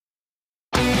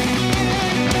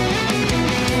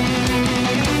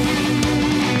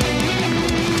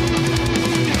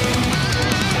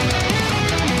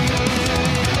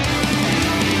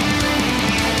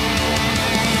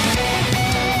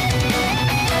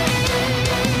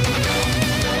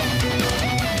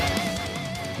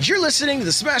You're listening to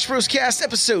the Smash Bros. Cast,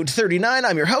 episode 39.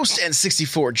 I'm your host,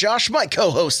 N64 Josh, my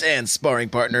co-host and sparring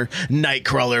partner,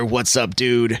 Nightcrawler. What's up,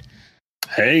 dude?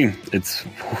 Hey, it's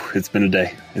been a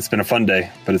day. It's been a fun day,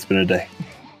 but it's been a day.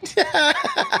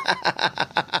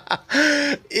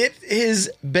 It has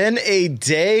been a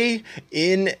day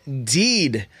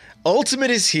indeed.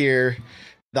 Ultimate is here.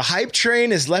 The hype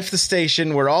train has left the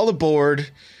station. We're all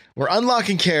aboard. We're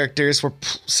unlocking characters.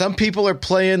 Some people are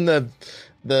playing the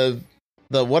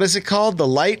what is it called? The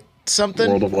light something?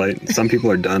 World of Light. Some people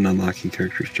are done unlocking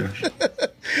characters, Josh.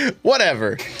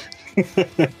 Whatever.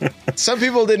 Some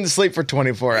people didn't sleep for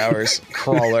 24 hours.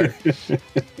 Crawler.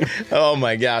 Oh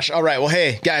my gosh. All right. Well,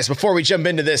 hey, guys, before we jump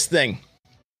into this thing,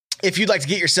 if you'd like to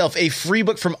get yourself a free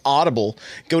book from Audible,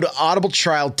 go to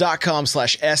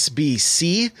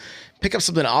audibletrial.com/SBC. Pick up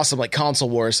something awesome like Console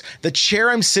Wars, the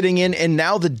chair I'm sitting in, and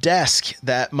now the desk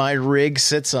that my rig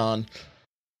sits on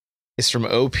is from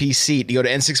OP Seat. You go to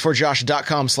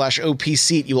n64josh.com/OP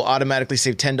Seat. You will automatically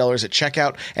save $10 at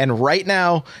checkout. And right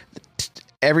now,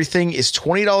 everything is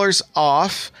 $20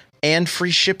 off and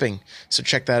free shipping. So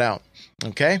check that out.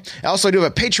 Okay. I also do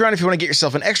have a Patreon if you want to get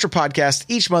yourself an extra podcast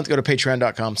each month. Go to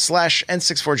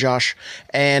patreon.com/n64josh.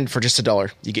 And for just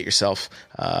 $1, you get yourself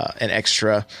an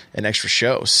extra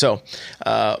show. So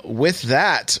with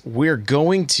that, we're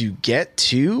going to get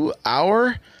to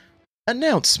our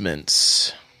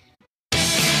announcements.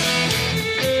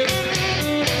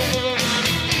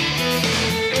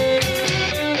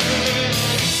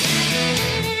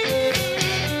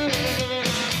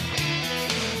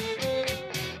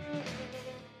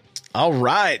 All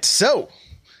right, so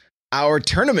our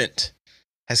tournament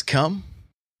has come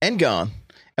and gone,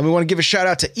 and we want to give a shout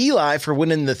out to Eli for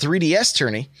winning the 3DS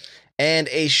tourney, and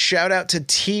a shout out to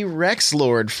T-Rex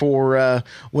Lord for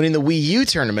winning the Wii U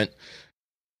tournament.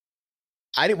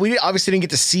 We obviously didn't get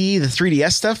to see the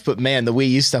 3DS stuff, but man, the Wii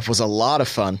U stuff was a lot of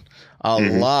fun,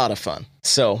 lot of fun.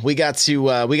 So we got to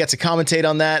commentate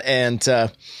on that,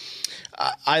 and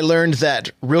I learned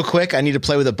that real quick. I need to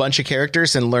play with a bunch of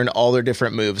characters and learn all their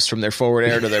different moves, from their forward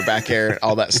air to their back air,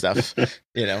 all that stuff,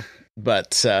 you know.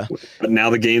 But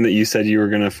now the game that you said you were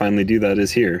going to finally do that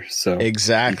is here. So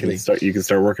exactly, you can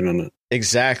start working on it.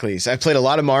 Exactly. So I played a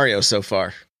lot of Mario so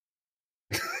far.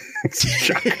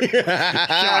 Shocker.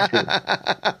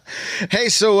 Hey,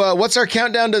 so what's our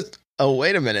countdown to? Oh,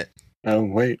 wait a minute. Oh,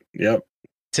 wait. Yep.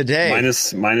 Today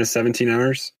minus 17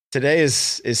 hours. Today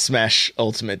is Smash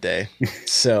Ultimate Day.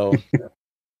 So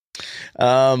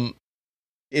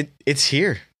it's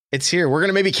here. It's here. We're going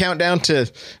to maybe count down to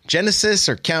Genesis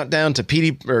or count down to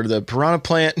PD or the Piranha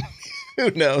Plant.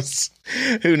 Who knows?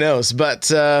 But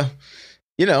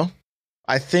you know,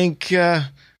 I think we're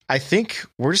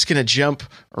just going to jump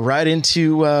right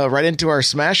into our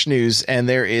Smash news, and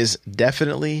there is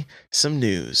definitely some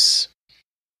news.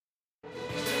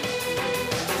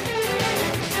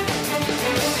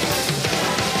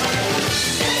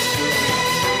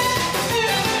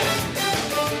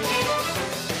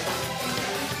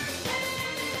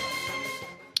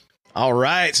 All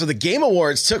right, so the Game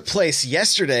Awards took place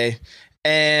yesterday,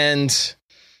 and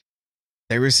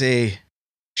there was a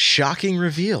shocking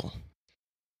reveal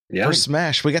for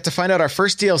Smash. We got to find out our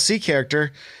first DLC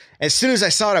character. As soon as I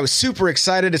saw it, I was super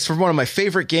excited. It's from one of my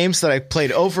favorite games that I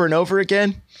played over and over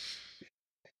again.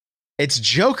 It's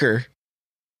Joker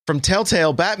from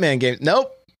Telltale Batman game.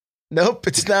 Nope,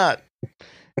 it's not.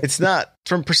 It's not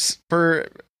from Persona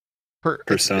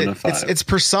 5. It's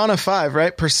Persona 5,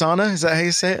 right? Persona, is that how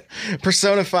you say it?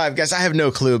 Persona 5. Guys, I have no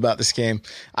clue about this game.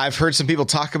 I've heard some people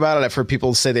talk about it. I've heard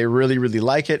people say they really, really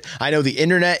like it. I know the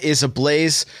internet is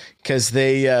ablaze because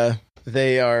they are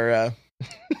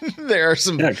there are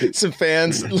some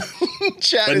fans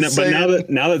chatting.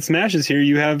 But now that Smash is here,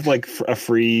 you have like a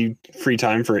free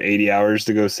time for 80 hours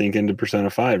to go sink into Persona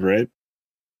 5, right?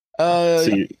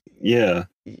 Yeah.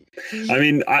 I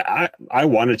mean, I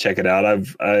want to check it out.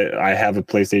 I have a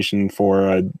PlayStation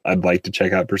 4. I'd like to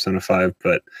check out Persona 5,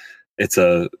 but it's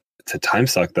a time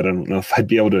suck that I don't know if I'd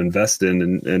be able to invest in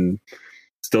and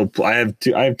still. I have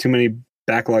too many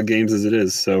backlog games as it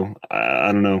is, so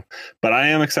I don't know. But I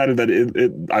am excited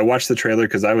that I watched the trailer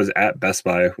because I was at Best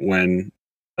Buy when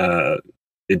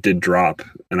it did drop,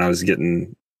 and I was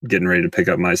getting ready to pick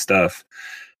up my stuff.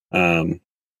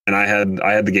 And I had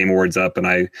the Game Awards up, and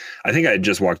I think I had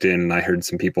just walked in and I heard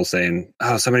some people saying,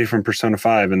 "Oh, somebody from Persona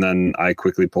 5," and then I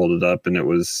quickly pulled it up, and it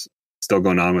was still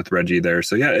going on with Reggie there.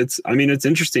 So yeah, it's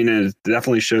interesting, and it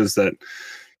definitely shows that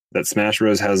Smash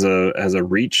Bros has a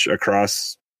reach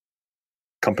across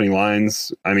company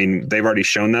lines. I mean, they've already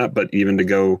shown that, but even to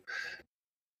go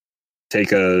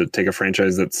take a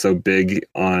franchise that's so big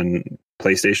on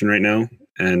PlayStation right now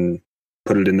and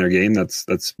put it in their game,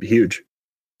 that's huge.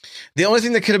 The only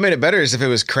thing that could have made it better is if it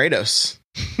was Kratos.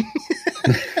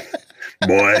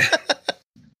 Boy.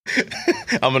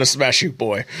 I'm gonna smash you,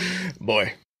 boy.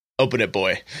 Open it,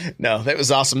 boy. No, that was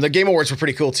awesome. The Game Awards were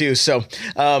pretty cool too. So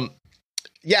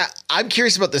yeah, I'm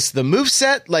curious about this. The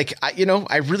moveset, like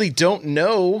I really don't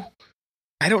know.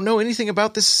 I don't know anything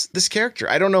about this character.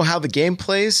 I don't know how the game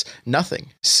plays.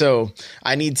 Nothing. So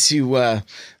I need to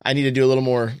do a little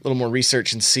more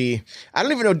research and see. I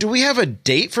don't even know. Do we have a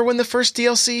date for when the first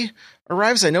DLC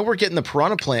arrives? I know we're getting the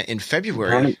Piranha Plant in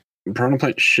February. Piranha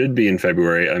Plant should be in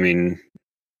February. I mean,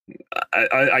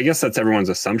 I guess that's everyone's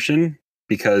assumption,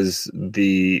 because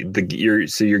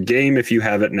your game, if you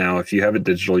have it now, if you have it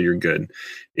digital, you're good.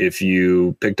 If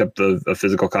you picked up a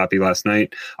physical copy last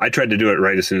night, I tried to do it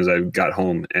right as soon as I got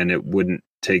home, and it wouldn't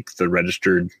take the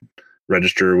register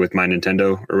with my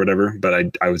Nintendo or whatever,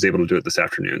 but I was able to do it this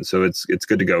afternoon. So it's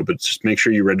good to go, but just make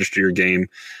sure you register your game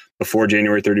before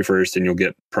January 31st and you'll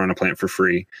get Piranha Plant for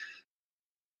free.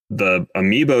 The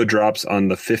Amiibo drops on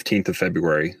the 15th of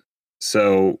February.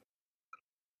 So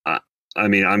I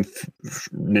mean,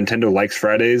 Nintendo likes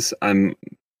Fridays. I'm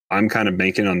kind of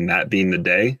banking on that being the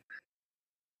day,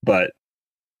 but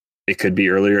it could be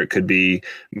earlier. It could be,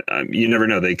 you never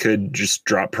know. They could just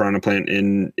drop Piranha Plant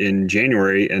in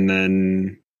January, and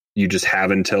then you just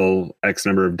have until X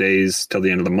number of days till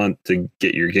the end of the month to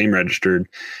get your game registered,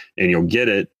 and you'll get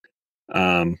it.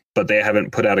 But they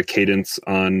haven't put out a cadence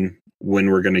on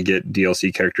when we're going to get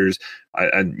DLC characters.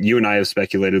 You and I have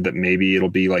speculated that maybe it'll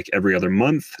be like every other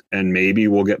month, and maybe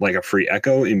we'll get like a free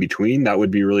Echo in between. That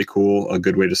would be really cool. A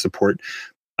good way to support.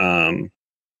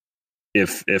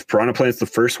 If Piranha Plant's the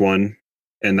first one,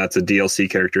 and that's a DLC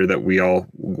character that we all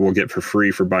will get for free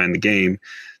for buying the game,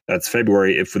 that's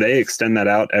February. If they extend that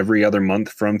out every other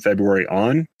month from February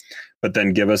on, but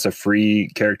then give us a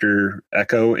free character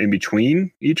Echo in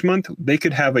between each month, they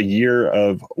could have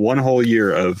one whole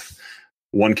year of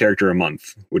one character a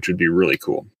month, which would be really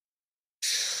cool.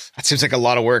 That seems like a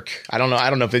lot of work. I don't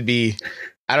know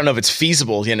if it's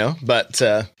feasible, but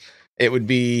it would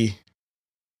be,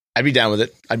 I'd be down with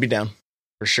it. I'd be down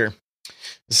for sure.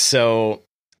 So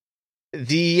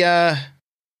we do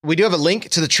have a link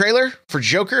to the trailer for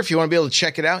Joker. If you want to be able to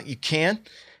check it out, you can.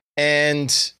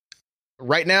 And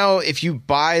right now, if you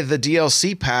buy the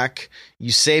DLC pack,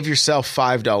 you save yourself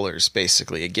 $5.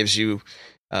 Basically, it gives you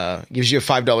a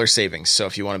 $5 savings. So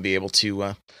if you want to be able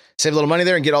to save a little money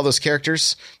there and get all those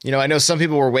characters, I know some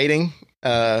people were waiting.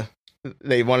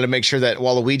 They wanted to make sure that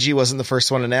Waluigi wasn't the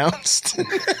first one announced.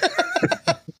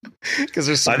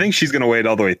 Because I think she's going to wait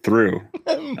all the way through.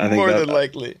 More than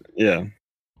likely. Yeah.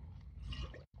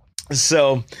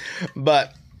 So,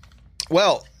 but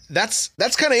that's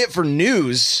kind of it for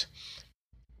news.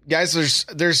 Guys,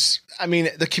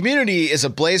 the community is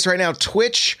ablaze right now.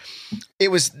 Twitch,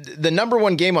 it was the number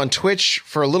one game on Twitch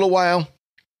for a little while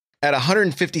at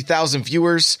 150,000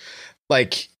 viewers.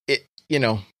 Like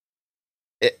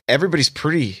everybody's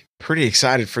pretty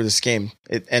excited for this game.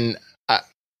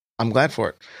 I'm glad for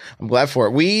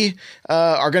it. We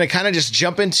are going to kind of just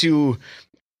jump into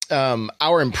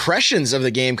our impressions of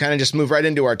the game, kind of just move right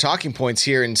into our talking points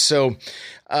here. And so,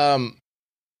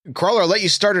 Crawler, I'll let you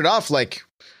start it off. Like,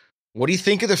 what do you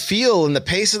think of the feel and the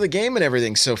pace of the game and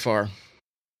everything so far?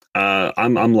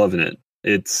 I'm loving it.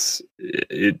 It's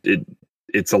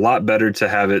a lot better to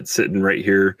have it sitting right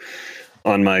here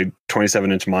on my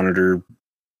 27-inch monitor,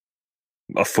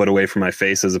 a foot away from my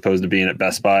face, as opposed to being at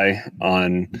Best Buy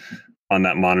on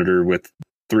that monitor with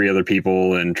 3 other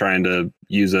people and trying to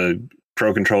use a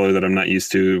Pro controller that I'm not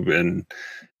used to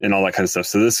and all that kind of stuff.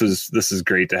 So this is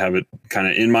great to have it kind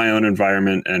of in my own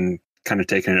environment and kind of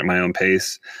taking it at my own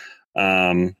pace.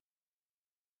 I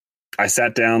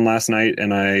sat down last night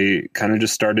and I kind of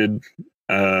just started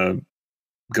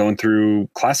going through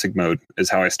classic mode is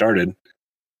how I started.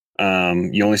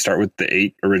 You only start with the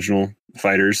 8 original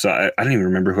fighters. So I don't even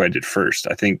remember who I did first.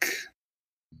 I think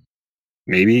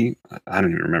maybe, I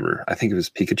don't even remember. I think it was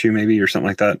Pikachu maybe or something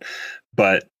like that.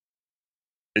 But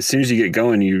as soon as you get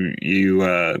going,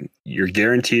 you're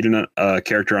guaranteed a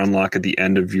character unlock at the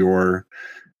end of your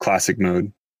classic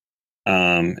mode.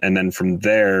 And then from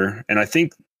there, and I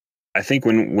think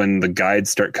when the guides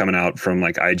start coming out from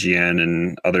like IGN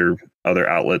and other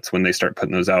outlets, when they start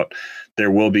putting those out,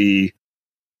 there will be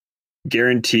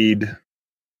guaranteed,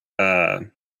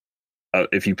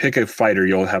 if you pick a fighter,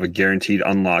 you'll have a guaranteed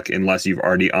unlock unless you've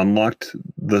already unlocked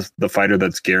the fighter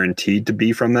that's guaranteed to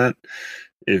be from that.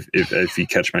 If you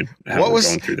catch my what was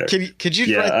going through there, could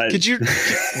you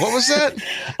what was that?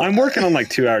 I'm working on like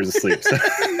 2 hours of sleep. So.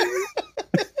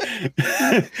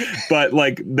 But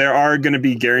like there are going to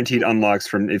be guaranteed unlocks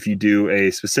from if you do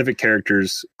a specific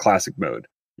character's classic mode.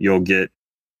 You'll get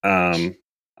I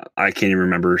can't even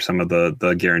remember some of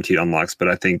the guaranteed unlocks, but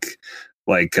I think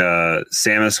like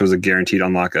Samus was a guaranteed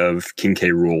unlock of King K.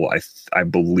 Rool. I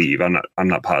believe I'm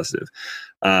not positive.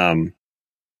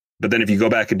 But then if you go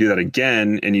back and do that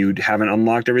again and you haven't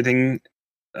unlocked everything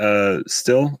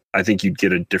still, I think you'd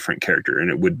get a different character and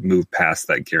it would move past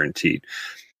that guaranteed.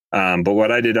 But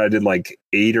what I did like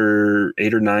 8 or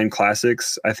 9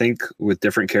 classics, I think, with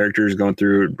different characters going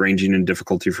through, ranging in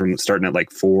difficulty from starting at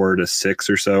like 4 to 6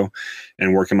 or so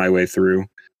and working my way through.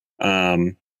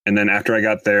 And then after I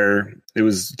got there, it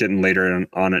was getting later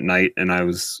on at night, and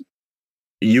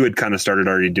you had kind of started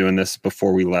already doing this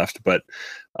before we left, but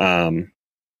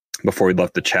before we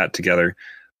left the chat together,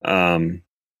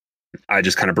 I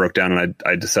just kind of broke down and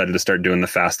I decided to start doing the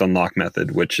fast unlock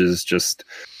method, which is just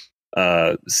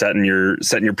setting your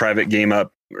private game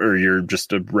up, or your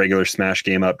just a regular Smash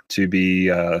game up to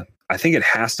be I think it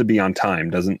has to be on time,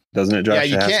 doesn't it, Josh? Yeah,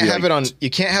 you can't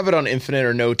have it on infinite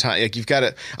or no time. Like you've got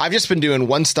to. I've just been doing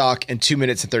one stock in 2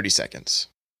 minutes and 30 seconds.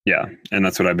 Yeah, and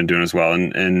that's what I've been doing as well,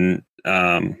 and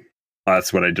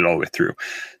that's what I did all the way through.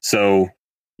 So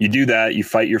you do that, you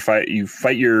fight your fight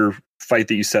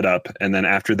that you set up, and then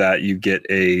after that you get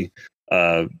a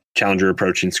challenger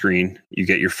approaching screen. You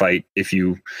get your fight. If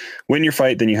you win your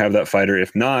fight, then you have that fighter.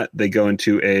 If not, they go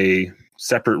into a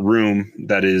separate room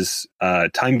that is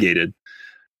time gated.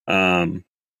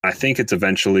 I think it's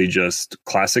eventually just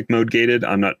classic mode gated.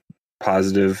 I'm not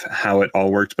positive how it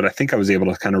all worked, but I think I was able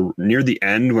to kind of near the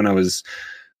end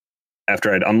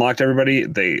after I'd unlocked everybody,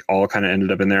 they all kind of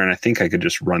ended up in there, and I think I could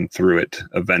just run through it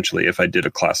eventually if I did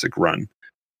a classic run.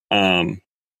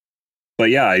 But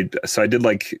yeah, I did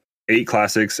like 8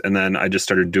 classics, and then I just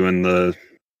started doing the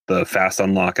fast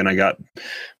unlock, and I got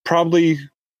probably,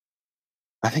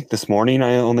 I think this morning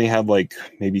I only had like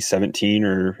maybe 17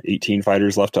 or 18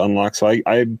 fighters left to unlock. So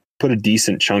I put a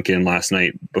decent chunk in last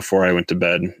night before I went to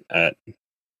bed at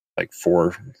like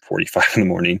 4:45 in the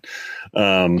morning.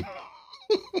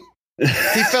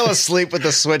 He fell asleep with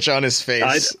the Switch on his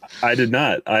face. I did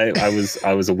not. I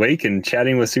was awake and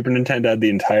chatting with Super Nintendo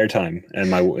the entire time. And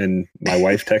my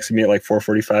wife texted me at like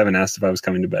 4:45 and asked if I was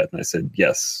coming to bed. And I said,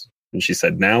 yes. And she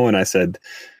said, now. And I said,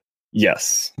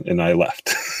 yes. And I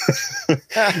left.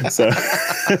 So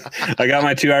I got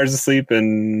my 2 hours of sleep,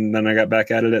 and then I got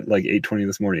back at it at like 8:20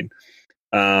 this morning.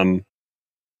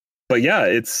 But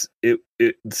yeah,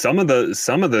 some of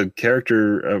the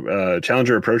character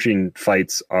challenger approaching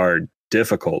fights are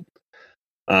difficult.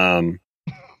 I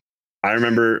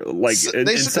remember like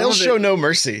they'll show no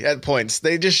mercy at points.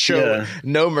 They just show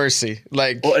no mercy.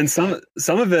 Like, well, and some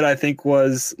of it I think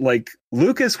was like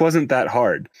Lucas wasn't that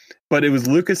hard, but it was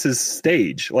Lucas's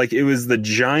stage. Like it was a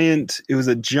giant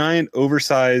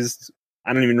oversized.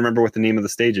 I don't even remember what the name of the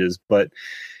stage is, but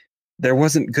there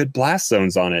wasn't good blast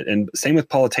zones on it. And same with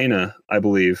Palutena, I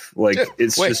believe. Like,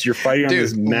 just you're fighting on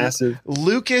this massive...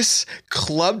 Lucas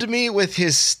clubbed me with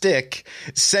his stick,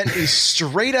 sent me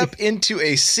straight up into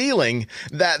a ceiling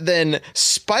that then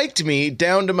spiked me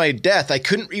down to my death. I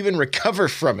couldn't even recover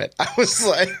from it. I was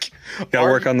like... Gotta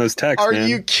work on those techs, man. Are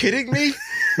you kidding me?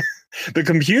 The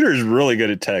computer is really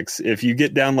good at techs. If you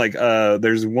get down, like,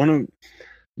 there's one of...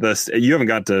 you haven't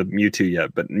got to Mewtwo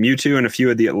yet, but Mewtwo and a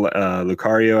few of the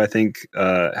Lucario, I think,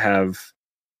 have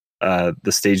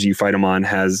the stage you fight them on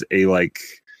has a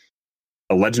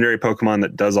legendary Pokemon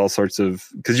that does all sorts of,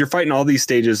 because you're fighting all these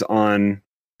stages on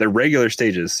their regular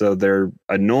stages, so they're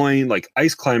annoying. Like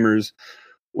Ice Climbers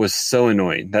was so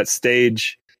annoying. That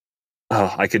stage,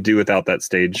 I could do without that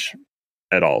stage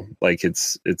at all. Like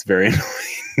it's very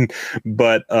annoying,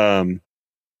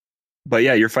 But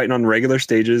yeah, you're fighting on regular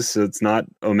stages, so it's not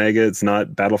Omega, it's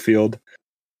not Battlefield.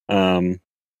 Yeah,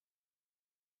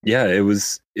 it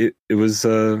was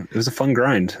a fun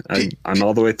grind. I'm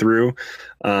all the way through.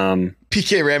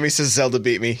 PK Ramy says Zelda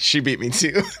beat me. She beat me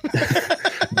too.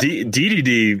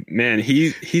 DDD, man,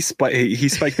 he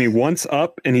spiked me once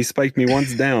up and he spiked me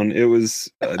once down. It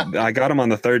was I got him on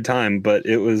the 3rd time, but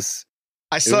it was.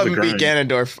 I still haven't beat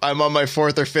Ganondorf. I'm on my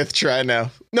 4th or 5th try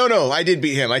now. No, I did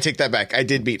beat him. I take that back. I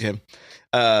did beat him.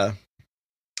 I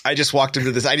just walked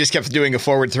into this. I just kept doing a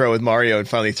forward throw with Mario and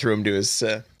finally threw him to his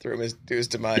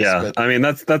demise. Yeah, but. I mean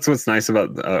that's what's nice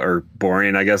about or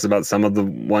boring, I guess, about some of the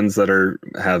ones that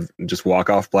have just walk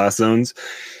off blast zones.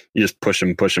 You just push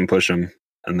them,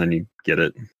 and then you get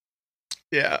it.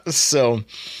 Yeah. So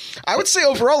I would say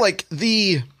overall, like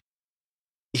the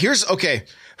Okay.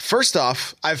 First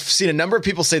off, I've seen a number of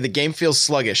people say the game feels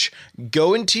sluggish.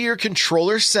 Go into your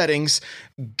controller settings,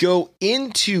 go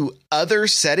into other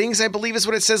settings, I believe is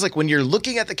what it says. Like when you're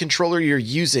looking at the controller you're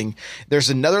using, there's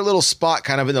another little spot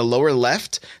kind of in the lower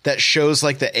left that shows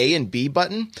like the A and B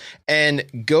button, and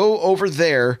go over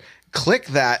there, click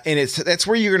that, and that's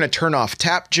where you're going to turn off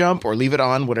tap jump or leave it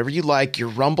on, whatever you like, your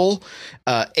rumble,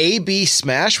 A/B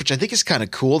smash, which I think is kind of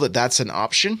cool that that's an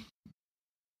option.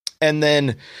 And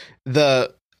then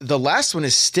the last one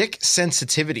is stick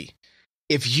sensitivity.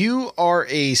 If you are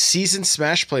a seasoned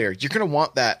Smash player, you're going to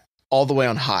want that all the way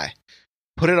on high.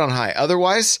 Put it on high.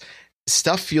 Otherwise,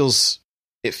 stuff feels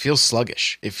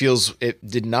sluggish. It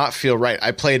did not feel right.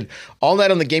 I played all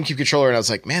night on the GameCube controller and I was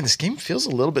like, man, this game feels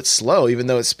a little bit slow, even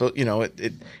though it's,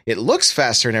 it looks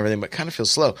faster and everything, but kind of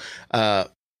feels slow.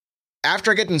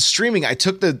 After I get in streaming, I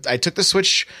took the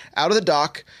Switch out of the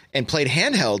dock and played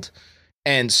handheld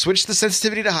and switch the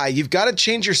sensitivity to high. You've got to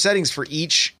change your settings for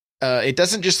each. It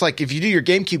doesn't just like if you do your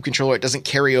GameCube controller, it doesn't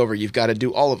carry over. You've got to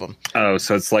do all of them. Oh,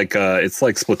 so it's like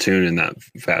Splatoon in that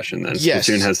fashion. Then yes.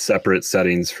 Splatoon has separate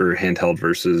settings for handheld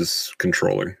versus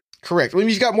controller. Correct. When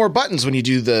you've got more buttons when you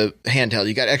do the handheld,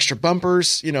 you got extra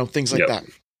bumpers, things like that.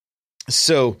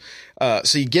 So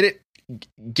you get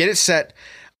it set.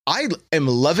 I am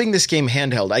loving this game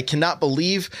handheld. I cannot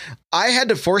believe I had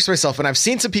to force myself. And I've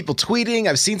seen some people tweeting.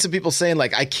 I've seen some people saying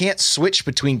like, I can't switch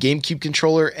between GameCube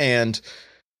controller and,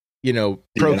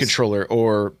 Pro controller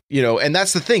or, and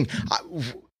that's the thing.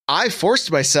 I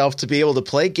forced myself to be able to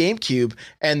play GameCube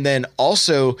and then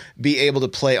also be able to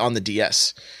play on the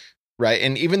DS. Right.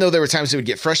 And even though there were times it would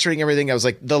get frustrating, everything, I was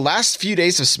like the last few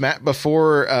days of Smash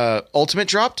before Ultimate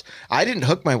dropped, I didn't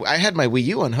hook I had my Wii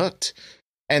U unhooked.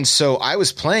 And so I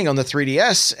was playing on the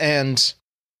 3DS and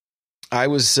I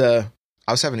was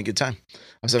having a good time.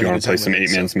 Do you want to play some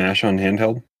 8-man Smash on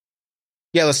handheld?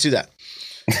 Yeah, let's do that.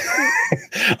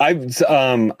 I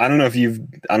don't know if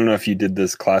you did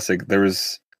this classic. There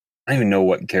was, I don't even know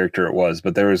what character it was,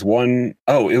 but there was one.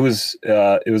 Oh, it was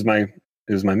my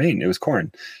main. It was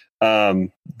Corrin.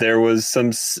 There was some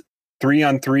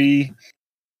 3-on-3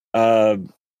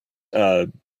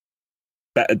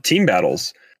 team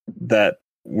battles that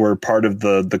were part of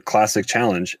the classic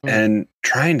challenge, and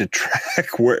trying to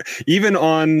track where, even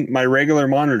on my regular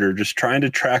monitor, just trying to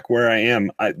track where I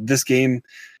am. This game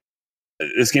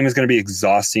is going to be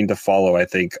exhausting to follow, I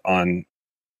think, on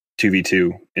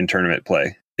 2v2 in tournament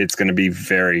play. It's going to be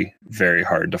very, very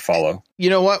hard to follow.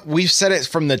 You know what? We've said it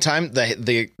from the time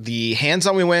the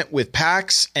hands-on we went with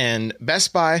PAX and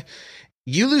Best Buy.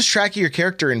 You lose track of your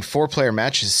character in 4-player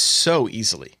matches so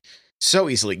easily. So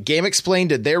easily. Game Explained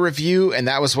did their review, and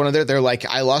that was one of they're like,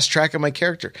 I lost track of my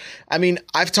character. I mean,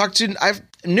 I've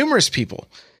numerous people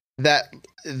that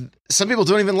some people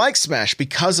don't even like Smash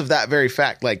because of that very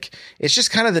fact. Like, it's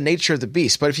just kind of the nature of the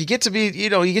beast. But if you get to be,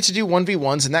 you get to do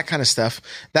 1v1s and that kind of stuff,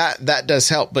 that does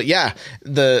help. But yeah,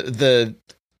 the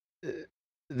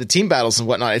team battles and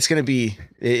whatnot, it's going to be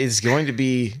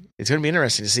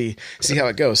interesting to see how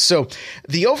it goes. So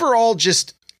the overall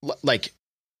just like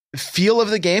feel of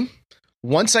the game,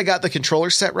 once I got the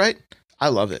controller set right, I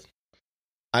love it.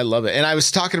 And I was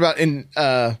talking about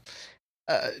I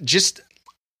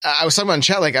was talking about in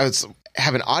chat, like I was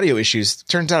having audio issues.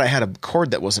 Turns out I had a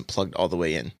cord that wasn't plugged all the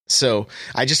way in. So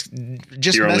I just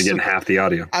you're only getting half the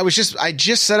audio. I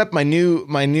just set up my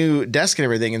new desk and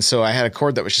everything. And so I had a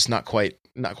cord that was just not quite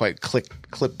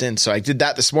clipped in. So I did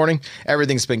that this morning.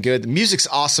 Everything's been good. The music's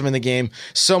awesome in the game.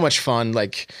 So much fun.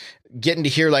 Like getting to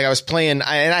hear, like I was playing,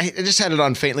 and I just had it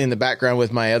on faintly in the background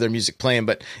with my other music playing,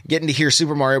 but getting to hear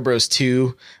Super Mario Bros.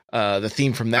 2, the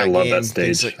theme from that game. I love that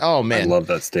stage. Like, oh man, I love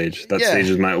that stage. That stage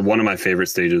is one of my favorite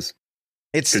stages.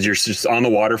 It's because you're just on the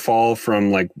waterfall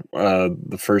from like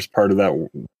the first part of that.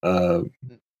 Oh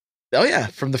yeah,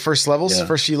 from the first levels,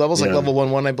 first few levels, like level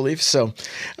 1, I believe. So,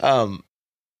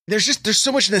 there's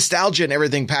so much nostalgia and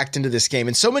everything packed into this game,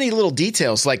 and so many little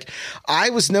details. Like I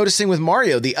was noticing with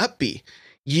Mario, the up B.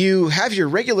 You have your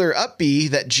regular up B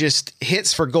that just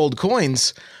hits for gold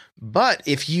coins, but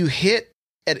if you hit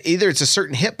at either it's a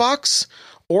certain hitbox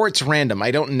or it's random, I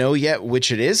don't know yet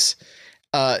which it is.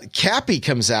 Cappy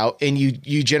comes out and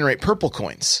you generate purple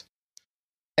coins.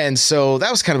 And so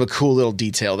that was kind of a cool little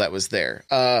detail that was there.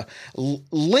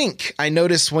 Link, I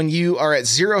noticed when you are at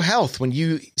 0 health, when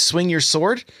you swing your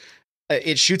sword,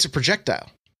 it shoots a projectile,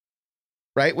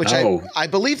 right? Which I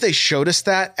believe they showed us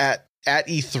that at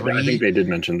E3. I think they did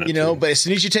mention that, but as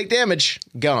soon as you take damage,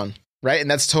 gone, right?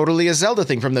 And that's totally a Zelda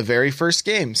thing from the very first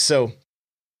game. So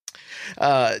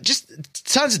just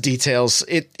tons of details.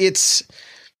 It's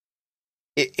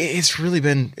it's really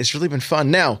been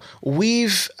fun. Now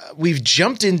we've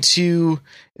jumped into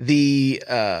the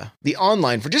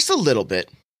online for just a little bit,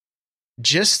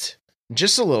 just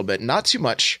a little bit, not too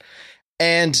much.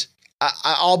 And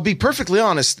I'll be perfectly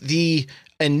honest. The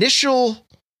initial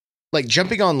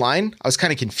jumping online, I was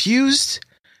kind of confused.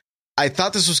 I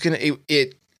thought this was gonna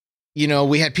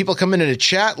we had people come in a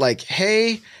chat like,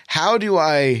 "Hey, how do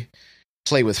I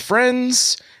play with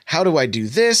friends? How do I do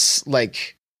this?"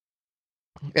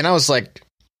 And I was like,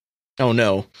 "Oh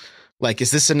no!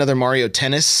 Is this another Mario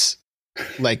Tennis?"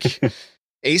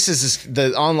 Aces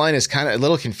the online is kind of a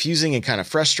little confusing and kind of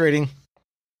frustrating.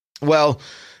 Well,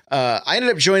 I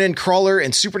ended up joining Crawler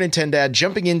and Super Nintendo,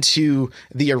 jumping into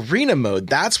the arena mode.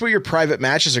 That's where your private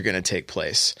matches are going to take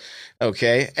place.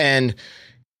 Okay, and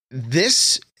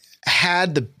this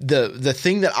had the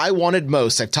thing that I wanted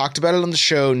most. I've talked about it on the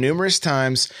show numerous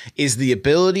times, is the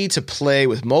ability to play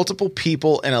with multiple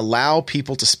people and allow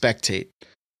people to spectate.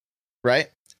 Right.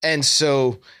 And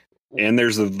so, and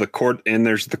there's the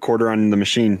quarter on the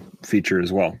machine feature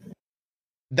as well.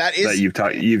 That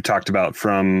you've talked about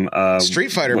from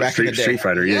Street Fighter back in the day. Street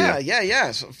Fighter,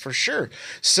 yeah, so, for sure.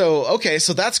 So okay,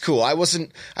 so that's cool. I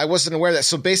wasn't aware of that.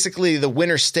 So basically, the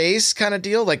winner stays kind of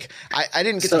deal. I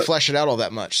didn't get to flesh it out all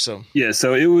that much. So yeah,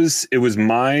 so it was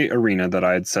my arena that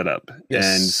I had set up, yes.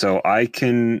 And so I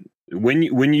can when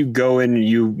you go in,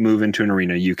 you move into an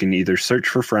arena. You can either search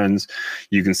for friends,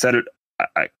 you can set it.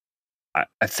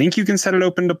 I think you can set it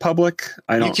open to public.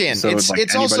 I don't. You can. So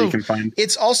it's also can find.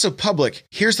 It's also public.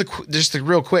 Here's just the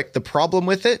real quick. The problem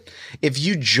with it: if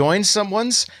you join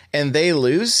someone's and they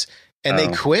lose and they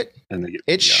quit,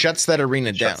 it shuts that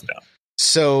arena down.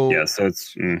 So yeah. So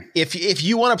it's if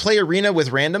you want to play arena with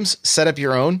randoms, set up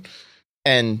your own,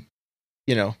 and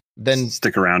then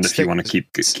stick around if you want to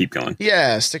keep going.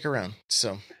 Yeah, stick around.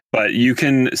 So. But you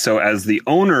can. So as the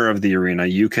owner of the arena,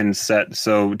 you can set.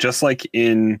 So just like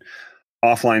in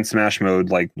offline Smash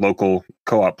mode, like local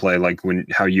co-op play,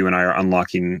 how you and I are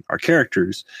unlocking our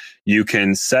characters, you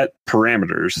can set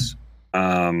parameters.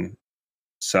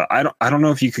 So I don't know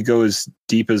if you could go as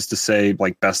deep as to say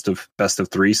best of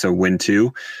 3, so win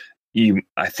 2.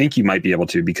 I think you might be able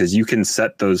to, because you can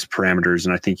set those parameters,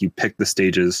 and I think you pick the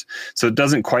stages. So it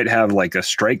doesn't quite have a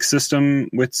strike system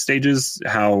with stages,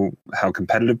 how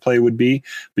competitive play would be,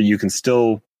 but you can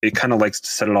still. It kind of likes to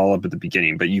set it all up at the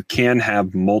beginning, but you can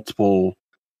have multiple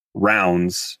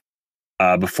rounds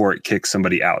before it kicks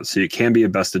somebody out. So it can be a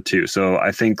best of 2. So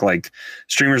I think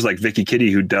streamers like Vicky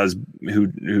Kitty,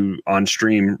 who on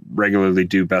stream regularly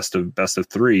do best of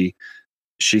 3,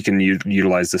 she can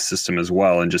utilize this system as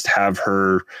well and just have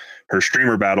her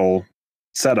streamer battle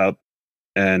set up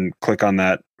and click on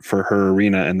that for her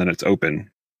arena, and then it's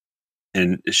open.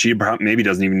 And she maybe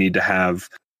doesn't even need to have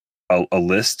a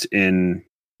list in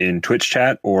Twitch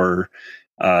chat, or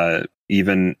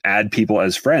even add people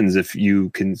as friends if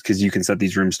you can, because you can set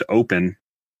these rooms to open,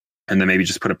 and then maybe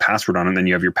just put a password on it, and then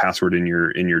you have your password in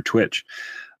your Twitch.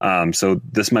 So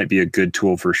this might be a good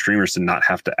tool for streamers to not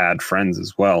have to add friends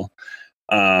as well.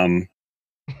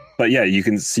 But yeah, you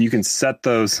can set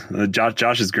those.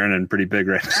 Josh is grinning pretty big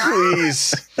right now.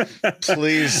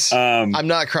 Please. I'm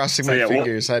not crossing my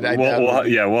fingers.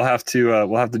 We'll have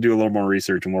to do a little more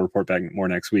research, and we'll report back more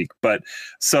next week. But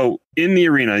so in the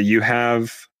arena, you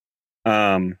have,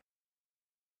 so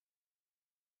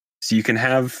you can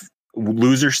have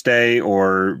loser stay,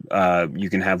 or you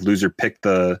can have loser pick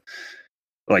the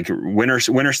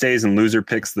winner stays and loser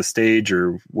picks the stage,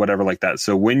 or whatever like that.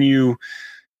 So when you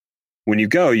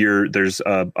go, there's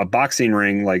a boxing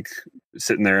ring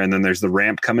sitting there, and then there's the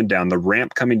ramp coming down. The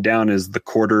ramp coming down is the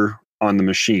quarter on the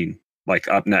machine,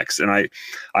 up next. And I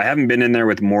haven't been in there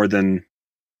with more than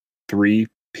 3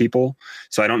 people,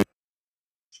 so I don't know.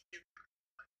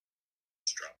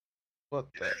 What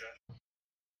the?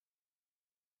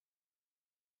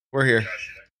 We're here.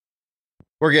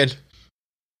 We're good.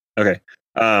 Okay.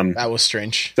 That was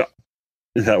strange.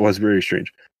 That was very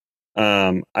strange.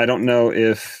 I don't know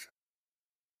if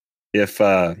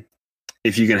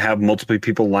you can have multiple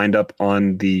people lined up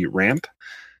on the ramp,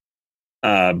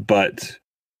 but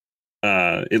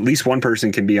at least one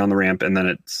person can be on the ramp, and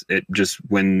then it just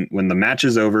when the match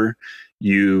is over,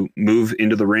 you move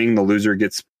into the ring, the loser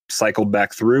gets cycled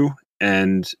back through,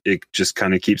 and it just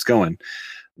kind of keeps going.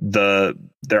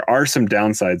 There are some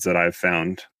downsides that I've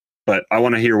found, but I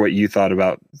want to hear what you thought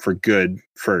about for good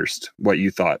first. What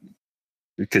you thought,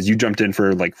 because you jumped in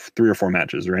for 3 or 4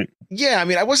 matches, right? Yeah, I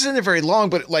mean, I wasn't in there very long,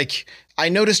 but I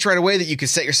noticed right away that you could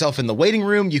set yourself in the waiting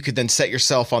room. You could then set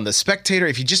yourself on the spectator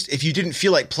if you didn't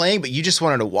feel like playing, but you just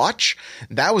wanted to watch.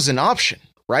 That was an option,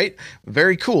 right?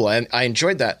 Very cool, and I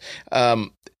enjoyed that.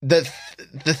 the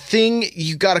thing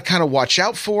you got to kind of watch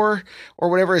out for or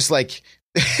whatever is like,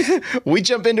 we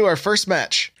jump into our first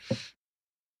match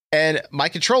and my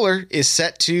controller is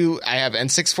set to, I have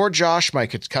N64 Josh, my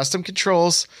custom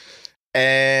controls,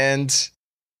 and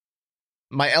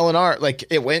my LNR, like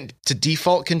it went to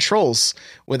default controls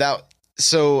without,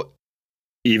 so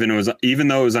even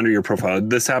though it was under your profile.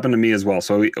 This happened to me as well.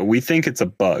 So we think it's a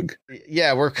bug.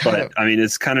 Yeah, we're kind of. I mean,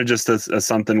 it's kind of just a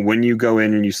something when you go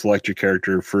in and you select your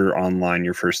character for online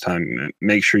your first time.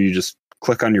 Make sure you just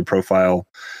click on your profile.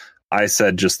 I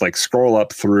said just like scroll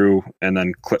up through and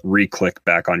then re-click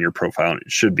back on your profile. And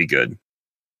it should be good.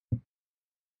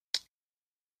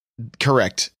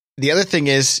 Correct. The other thing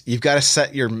is you've got to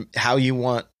set how you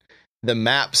want the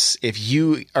maps. If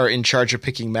you are in charge of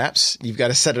picking maps, you've got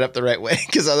to set it up the right way,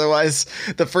 because otherwise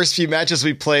the first few matches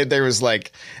we played, there was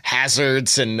like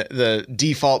hazards and the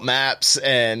default maps,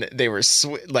 and they were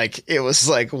like, it was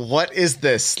like, what is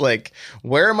this? Like,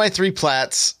 where are my 3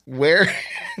 plats? Where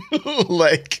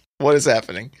like, what is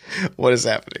happening? What is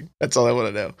happening? That's all I want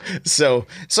to know. So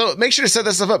make sure to set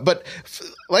that stuff up. But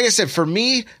like I said, for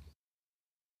me,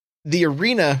 the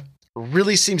arena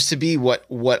really seems to be what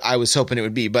I was hoping it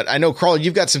would be. But I know, Carl,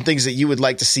 you've got some things that you would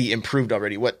like to see improved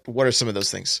already. What are some of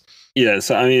those things? Yeah,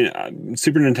 so I mean,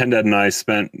 Super Nintendo and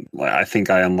I think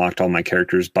I unlocked all my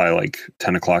characters by like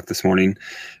 10 o'clock this morning.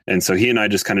 And so he and I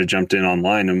just kind of jumped in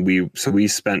online, and we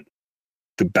spent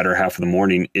the better half of the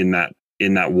morning in that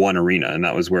one arena, and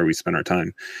that was where we spent our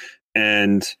time.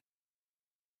 And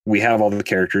we have all the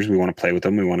characters. We want to play with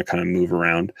them. We want to kind of move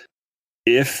around.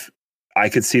 If I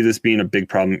could see this being a big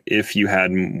problem if you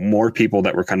had more people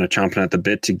that were kind of chomping at the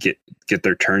bit to get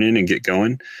their turn in and get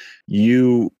going.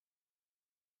 You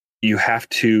have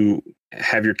to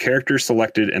have your characters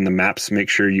selected and the maps, make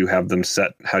sure you have them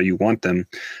set how you want them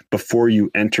before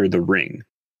you enter the ring.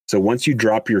 So once you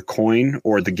drop your coin,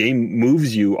 or the game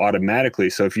moves you automatically.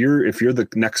 So if you're the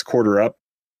next quarter up,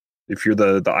 if you're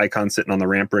the icon sitting on the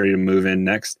ramp ready to move in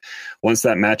next, once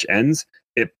that match ends,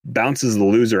 it bounces the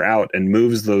loser out and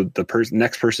moves the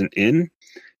next person in.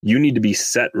 You need to be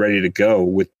set ready to go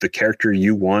with the character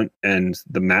you want and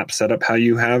the map set up how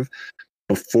you have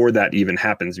before that even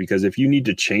happens. Because if you need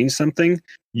to change something,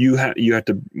 you have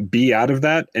to be out of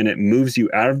that, and it moves you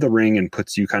out of the ring and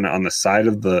puts you kind of on the side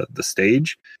of the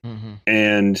stage. Mm-hmm.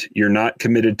 And you're not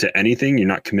committed to anything. You're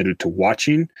not committed to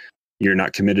watching. You're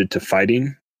not committed to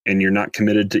fighting. And you're not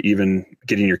committed to even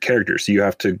getting your character. So you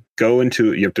have to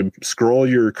you have to scroll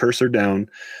your cursor down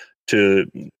to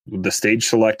the stage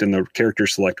select and the character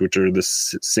select, which are the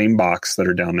same box that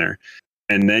are down there.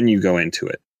 And then you go into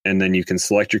it, and then you can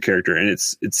select your character. And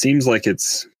it seems like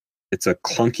it's a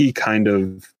clunky kind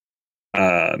of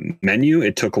menu.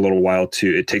 It takes a little while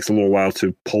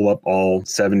to pull up all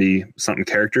 70 something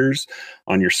characters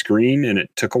on your screen. And it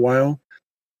took a while,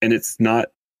 and it's not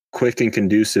quick and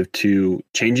conducive to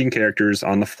changing characters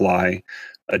on the fly,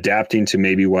 adapting to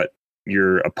maybe what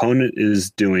your opponent is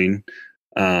doing,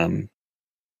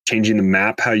 changing the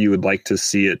map how you would like to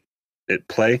see it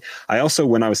play. I also,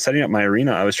 when I was setting up my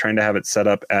arena, I was trying to have it set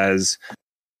up as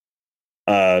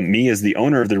me as the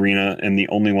owner of the arena and the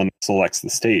only one that selects the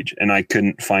stage, and I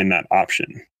couldn't find that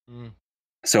option.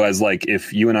 So as like,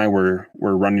 if you and I were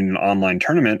running an online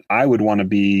tournament, I would want to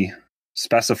be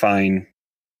specifying,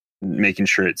 making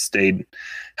sure it stayed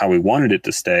how we wanted it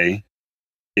to stay.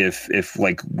 If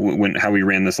like how we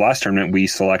ran this last tournament, we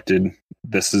selected,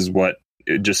 this is what,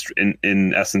 just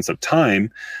in essence of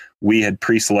time, we had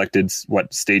pre-selected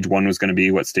what stage 1 was going to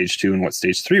be, what stage 2 and what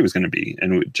stage 3 was going to be,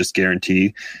 and we just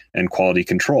guarantee and quality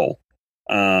control.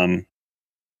 I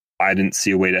didn't see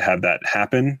a way to have that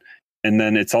happen. And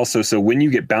then it's also, so when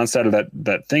you get bounced out of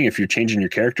that thing, if you're changing your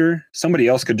character, somebody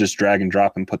else could just drag and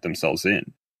drop and put themselves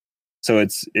in. So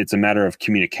it's a matter of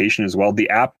communication as well. The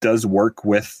app does work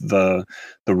with the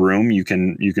room. You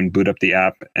can boot up the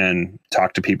app and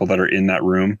talk to people that are in that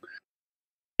room.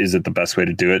 Is it the best way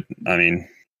to do it? I mean,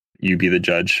 you be the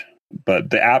judge. But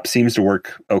the app seems to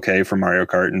work okay for Mario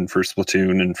Kart and for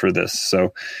Splatoon and for this.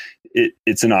 So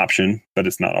it's an option, but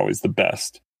it's not always the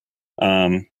best.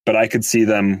 But I could see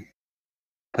them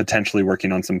potentially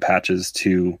working on some patches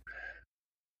to.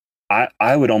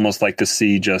 I would almost like to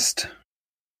see, just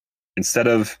instead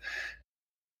of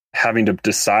having to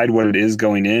decide what it is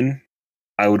going in,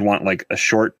 I would want like a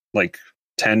short, like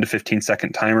 10 to 15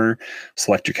 second timer,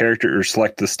 select your character or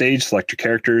select the stage, select your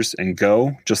characters and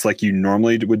go, just like you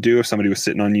normally would do if somebody was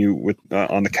sitting on you with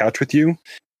on the couch with you,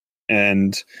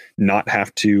 and not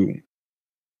have to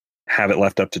have it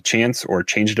left up to chance or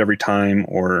change it every time.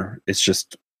 Or it's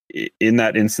just in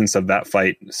that instance of that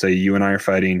fight, say you and I are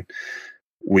fighting,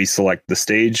 we select the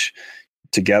stage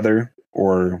together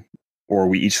or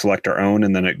we each select our own,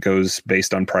 and then it goes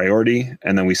based on priority,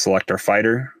 and then we select our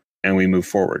fighter and we move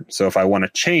forward. So if I want to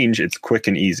change, it's quick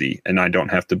and easy, and I don't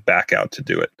have to back out to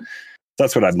do it.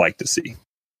 That's what I'd like to see.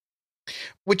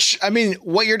 Which, I mean,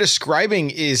 what you're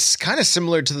describing is kind of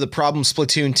similar to the problem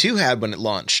Splatoon 2 had when it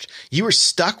launched. You were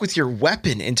stuck with your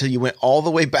weapon until you went all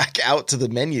the way back out to the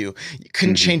menu. You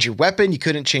couldn't change your weapon. You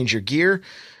couldn't change your gear.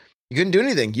 You couldn't do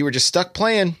anything. You were just stuck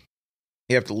playing.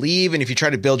 You have to leave. And if you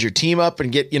try to build your team up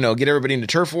and get everybody into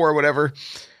turf war or whatever,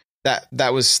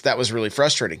 that was really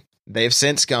frustrating. They have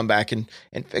since gone back and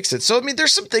fixed it. So, I mean,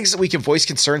 there's some things that we can voice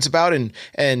concerns about, and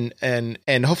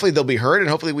hopefully they'll be heard, and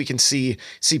hopefully we can see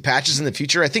patches in the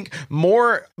future. I think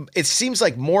it seems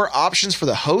like more options for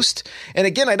the host. And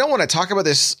again, I don't want to talk about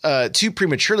this too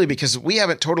prematurely because we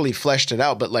haven't totally fleshed it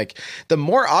out, but like the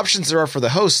more options there are for the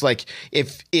host, like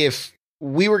if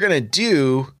we were going to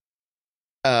do,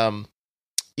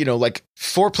 like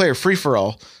 4-player free for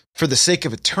all for the sake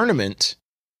of a tournament,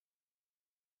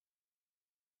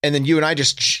 and then you and I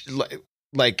just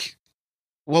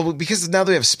because now that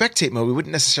we have spectate mode, we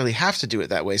wouldn't necessarily have to do it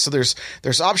that way. So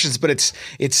there's options, but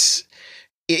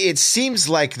it seems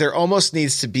like there almost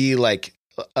needs to be like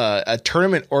a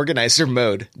tournament organizer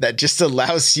mode that just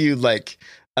allows you like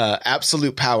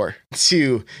absolute power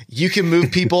to, you can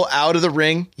move people out of the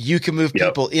ring. You can move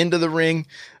people into the ring.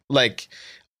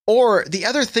 Or the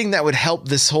other thing that would help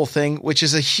this whole thing, which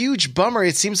is a huge bummer.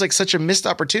 It seems like such a missed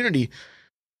opportunity.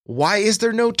 Why is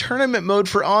there no tournament mode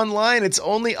for online? It's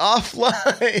only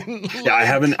offline. Yeah, I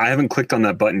haven't clicked on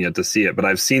that button yet to see it, but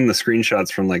I've seen the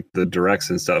screenshots from like the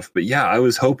directs and stuff. But yeah, I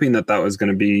was hoping that was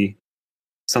going to be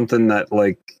something that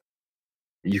like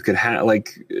you could have,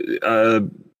 like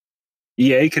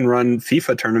EA can run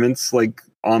FIFA tournaments like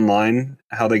online,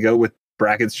 how they go with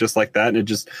brackets just like that,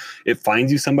 and it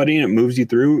finds you somebody and it moves you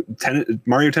through.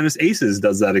 Mario Tennis Aces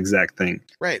does that exact thing,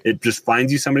 right? It just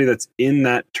finds you somebody that's in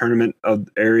that tournament of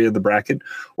area of the bracket.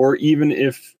 Or even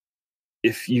if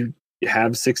you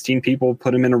have 16 people,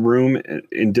 put them in a room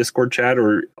in Discord chat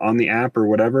or on the app or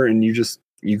whatever, and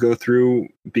you go through,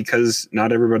 because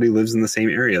not everybody lives in the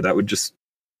same area. That would just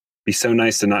be so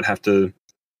nice to not have to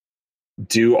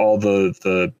do all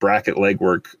the bracket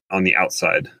legwork on the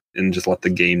outside and just let the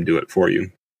game do it for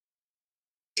you.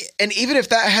 And even if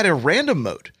that had a random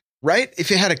mode, right?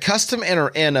 If it had a custom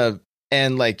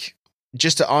and like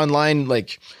just an online,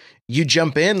 like you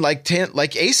jump in like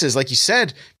Aces, like you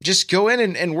said, just go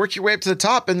in and work your way up to the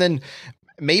top. And then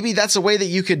maybe that's a way that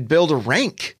you could build a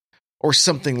rank or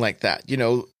something like that.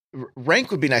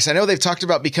 Rank would be nice. I know they've talked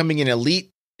about becoming an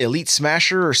elite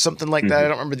smasher or something like that. I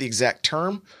don't remember the exact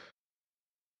term.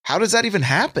 How does that even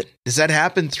happen? Does that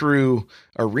happen through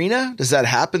Arena? Does that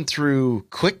happen through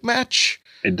Quick Match?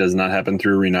 It does not happen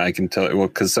through Arena. I can tell you. Well,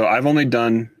 so I've only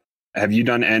have you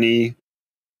done any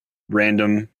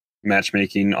random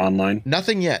matchmaking online?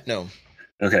 Nothing yet. No.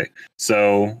 Okay.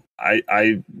 So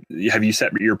have you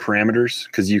set your parameters?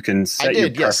 Because you can set your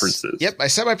preferences. Yes. Yep. I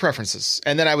set my preferences.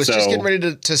 And then I was just getting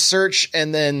ready to search,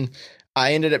 and then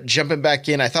I ended up jumping back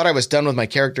in. I thought I was done with my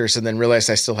characters and then realized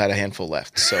I still had a handful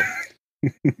left. So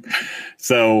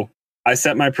So I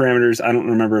set my parameters. I don't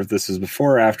remember if this was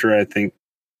before or after. I think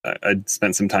I'd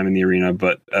spent some time in the arena,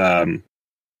 but so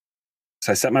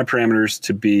I set my parameters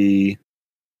to be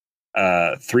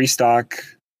 3 stock.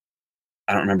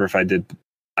 I don't remember if I did.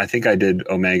 I think I did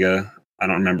Omega. I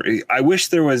don't remember. I wish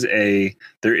there's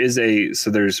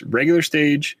regular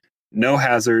stage, no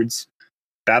hazards,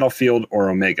 Battlefield, or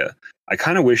Omega. I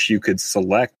kind of wish you could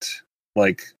select.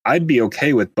 Like, I'd be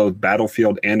okay with both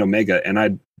Battlefield and Omega, and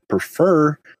I'd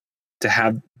prefer to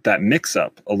have that mix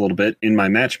up a little bit in my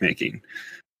matchmaking.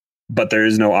 But there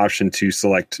is no option to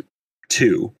select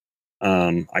 2.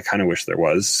 I kind of wish there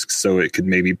was, so it could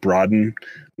maybe broaden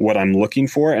what I'm looking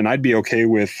for, and I'd be okay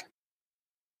with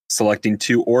selecting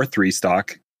 2 or 3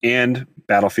 stock and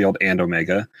Battlefield and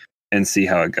Omega and see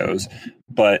how it goes.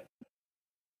 But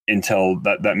until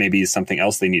that maybe is something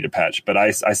else they need to patch. But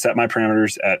I set my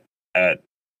parameters at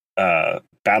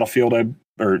Battlefield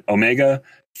or Omega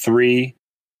 3,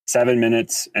 7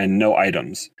 minutes, and no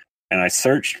items. And I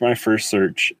searched my first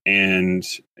search, and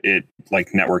it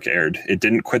like network errored. It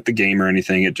didn't quit the game or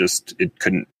anything. It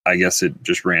couldn't. I guess it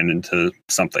just ran into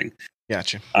something.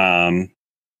 Gotcha.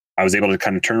 I was able to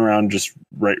kind of turn around just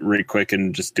right quick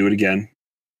and just do it again.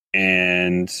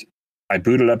 And I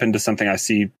booted up into something. I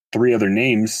see 3 other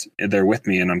names there with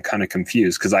me, and I'm kind of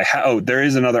confused because there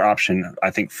is another option.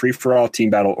 I think free for all, team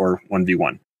battle, or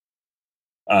 1v1.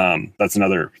 That's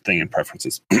another thing in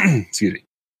preferences. Excuse me.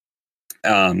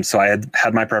 So I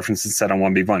had my preferences set on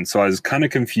 1v1. So I was kind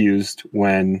of confused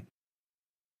when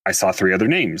I saw 3 other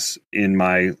names in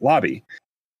my lobby.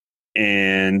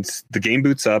 And the game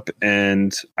boots up,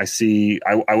 and I see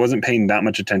I wasn't paying that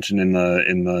much attention in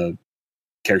the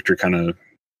character kind of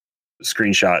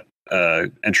screenshot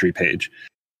entry page.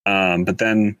 But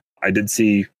then I did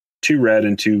see 2 red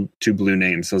and two blue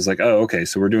names. So I was like, oh, okay,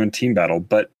 so we're doing team battle.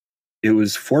 But it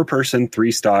was 4-person,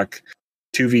 3 stock,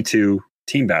 2v2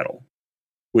 team battle,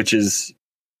 which is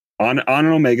on an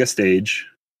Omega stage.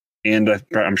 And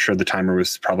I'm sure the timer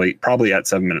was probably at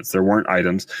 7 minutes. There weren't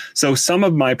items. So some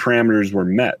of my parameters were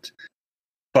met.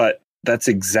 But that's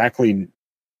exactly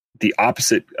the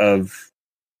opposite of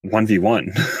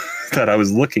 1v1 that I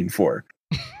was looking for.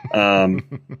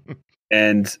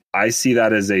 And I see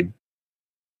that as a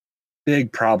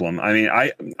big problem. I mean,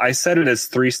 I set it as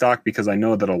 3 stock because I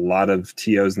know that a lot of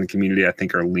TOs in the community, I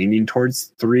think, are leaning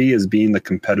towards 3 as being the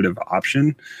competitive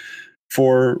option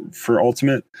for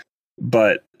Ultimate.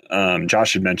 But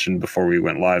Josh had mentioned before we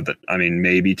went live that, I mean,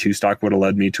 maybe 2 stock would have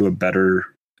led me to a better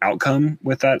outcome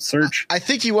with that search. I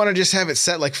think you want to just have it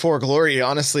set like For Glory,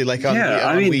 honestly, like on,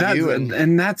 on Wii U.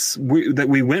 And that's that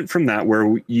we went from that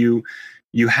where you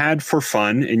had for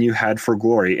fun and you had for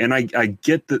glory. And I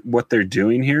get what they're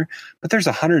doing here, but there's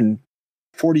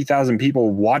 140,000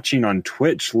 people watching on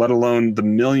Twitch, let alone the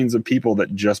millions of people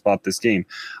that just bought this game.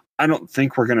 I don't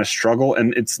think we're going to struggle,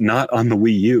 and it's not on the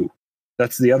Wii U.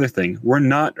 That's the other thing. We're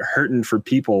not hurting for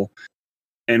people,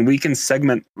 and we can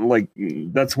segment, like,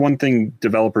 that's one thing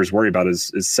developers worry about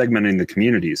is segmenting the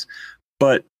communities.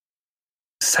 But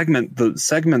segment the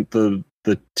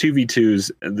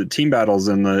 2v2s, the team battles,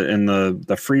 and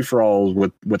the free for all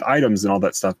with items and all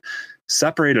that stuff,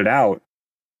 separate it out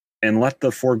and let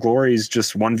the 4 glories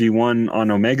just 1v1 on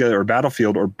Omega or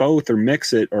Battlefield or both, or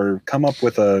mix it, or come up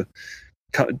with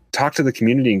talk to the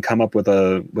community and come up with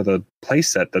a play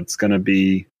set that's going to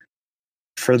be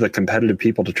for the competitive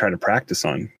people to try to practice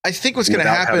on. I think what's going to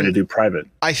happen, having to do private.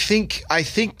 I think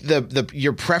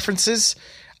your preferences,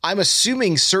 I'm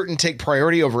assuming certain take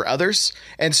priority over others.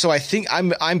 And so I think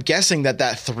I'm guessing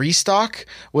that 3 stock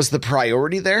was the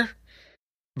priority there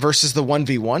versus the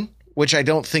 1v1, which I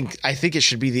think it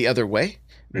should be the other way.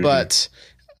 Mm-hmm. But,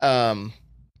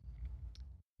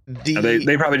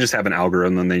 they probably just have an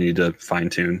algorithm they need to fine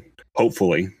tune.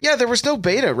 Hopefully. Yeah, there was no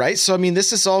beta, right? So I mean,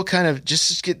 this is all kind of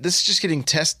just getting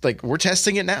tested. Like, we're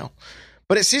testing it now,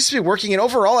 but it seems to be working. And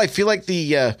overall, I feel like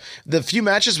the few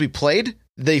matches we played,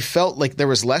 they felt like there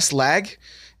was less lag.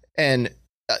 And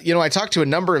I talked to a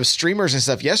number of streamers and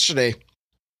stuff yesterday,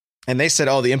 and they said,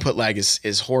 "Oh, the input lag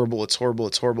is horrible. It's horrible.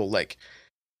 It's horrible." Like,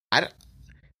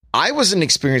 I wasn't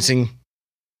experiencing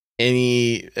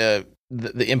any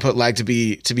the input lag to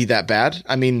be that bad.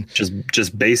 I mean,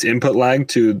 just base input lag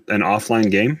to an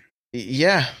offline game.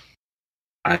 Yeah,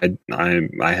 I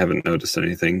haven't noticed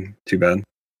anything too bad.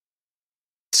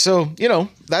 So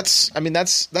that's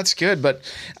good. But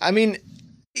I mean,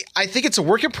 I think it's a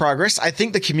work in progress. I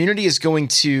think the community is going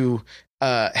to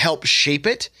help shape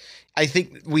it. I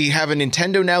think we have a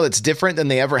Nintendo now that's different than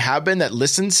they ever have been, that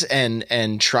listens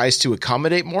and tries to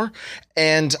accommodate more.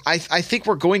 And I think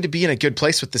we're going to be in a good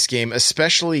place with this game,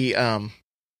 especially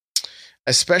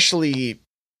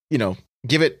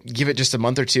give it just a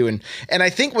month or two. And I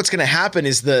think what's going to happen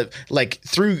is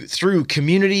through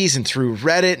communities and through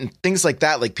Reddit and things like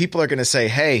that, like, people are going to say,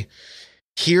 hey,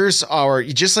 here's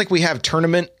just like we have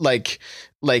tournament, like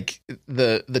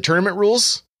the tournament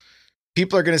rules.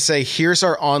 People are going to say, here's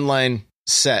our online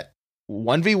set: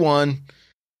 1v1,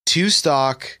 2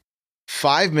 stock,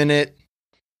 5 minute,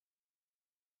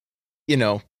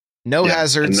 no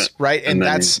hazards, right? And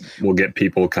that's, we'll get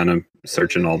people kind of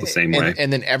searching all the same way.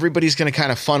 And then everybody's going to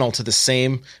kind of funnel to the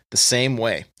same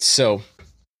way. So,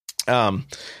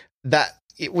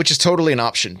 which is totally an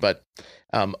option, but,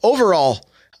 overall,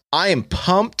 I am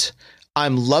pumped.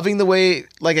 I'm loving the way,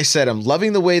 like I said, I'm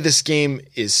loving the way this game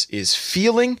is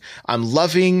feeling. I'm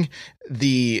loving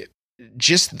the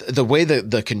way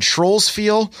the controls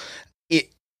feel.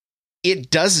 It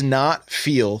does not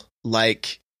feel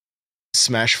like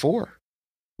Smash 4.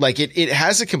 Like, it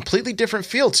has a completely different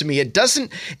feel to me.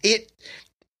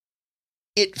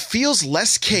 It feels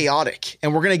less chaotic,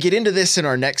 and we're going to get into this in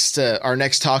our next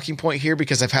talking point here,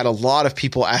 because I've had a lot of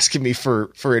people asking me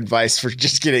for advice for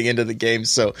just getting into the game.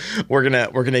 So we're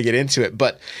going to get into it,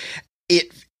 but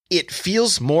it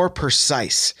feels more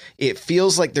precise. It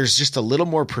feels like there's just a little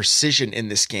more precision in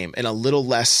this game and a little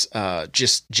less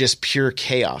just pure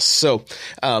chaos. So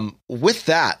with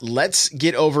that, let's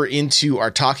get over into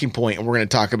our talking point, and we're going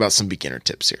to talk about some beginner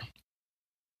tips here.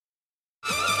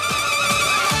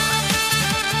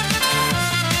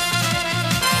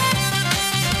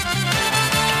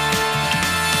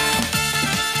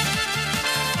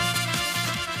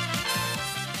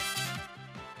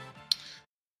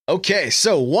 Okay,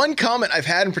 so one comment I've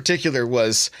had in particular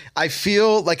was, I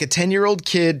feel like a 10-year-old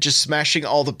kid just smashing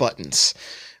all the buttons.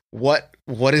 What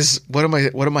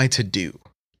am I to do?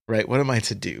 Right? What am I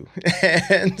to do?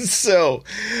 And so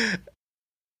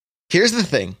here's the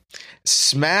thing.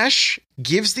 Smash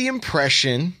gives the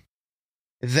impression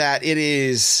that it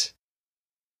is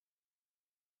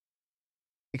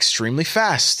extremely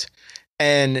fast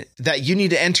and that you need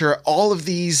to enter all of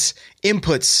these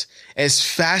inputs as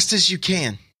fast as you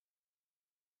can.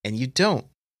 And you don't.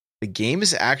 The game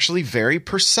is actually very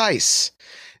precise.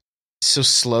 So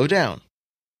slow down.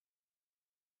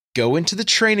 Go into the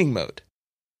training mode.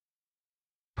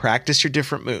 Practice your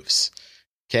different moves.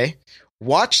 Okay?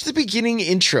 Watch the beginning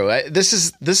intro. This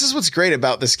is what's great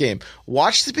about this game.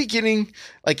 Watch the beginning,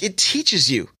 like it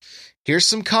teaches you. Here's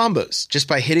some combos just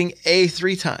by hitting A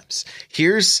 3 times.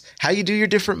 Here's how you do your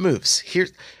different moves.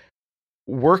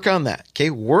 Work on that.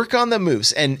 Okay. Work on the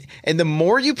moves. And the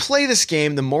more you play this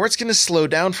game, the more it's going to slow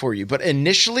down for you. But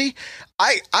initially,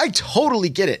 I totally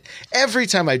get it. Every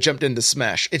time I jumped into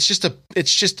Smash,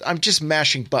 I'm just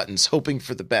mashing buttons, hoping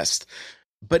for the best.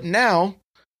 But now,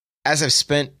 as I've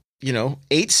spent,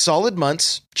 8 solid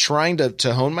months trying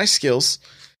to hone my skills,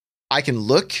 I can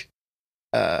look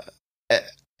at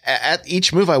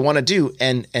each move I want to do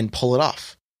and pull it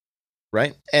off.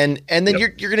 Right. And then you're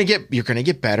going to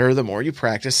get better the more you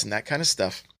practice and that kind of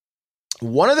stuff.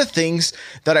 One of the things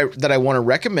that I want to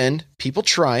recommend people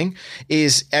trying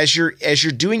is as you're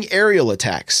doing aerial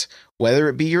attacks, whether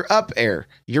it be your up air,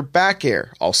 your back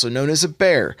air, also known as a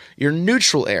bear, your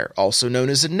neutral air, also known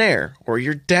as a nair, or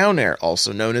your down air,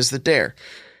 also known as the dare.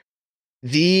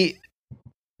 The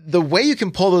way you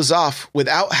can pull those off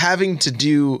without having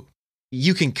to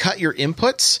you can cut your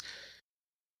inputs,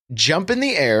 jump in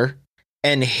the air,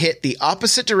 and hit the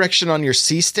opposite direction on your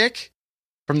C stick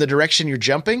from the direction you're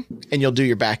jumping, and you'll do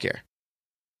your back air.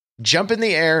 Jump in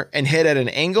the air and hit at an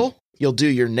angle, you'll do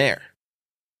your nair.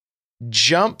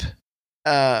 Jump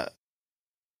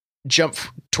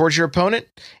towards your opponent,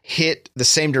 hit the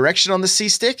same direction on the C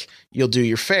stick, you'll do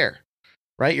your fair,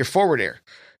 right? Your forward air.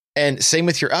 And same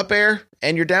with your up air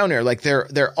and your down air. Like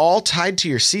they're all tied to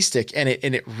your C stick, and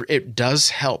it does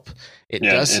help. It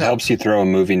helps you throw a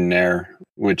moving nair,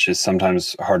 which is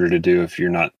sometimes harder to do if you're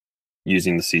not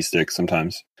using the C stick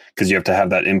sometimes, because you have to have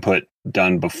that input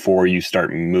done before you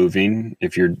start moving.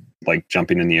 If you're like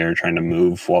jumping in the air, trying to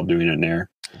move while doing a nair.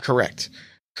 Correct.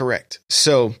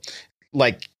 So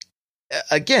like,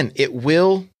 again, it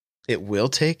will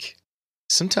take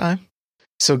some time.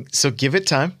 So give it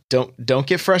time. Don't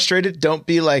get frustrated. Don't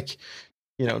be like,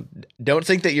 don't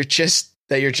think that you're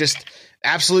just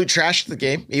absolute trash at the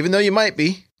game, even though you might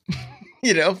be.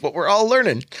 But we're all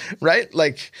learning, right?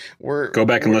 Like go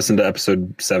back and listen to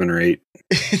episode 7 or 8.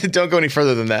 Don't go any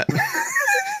further than that.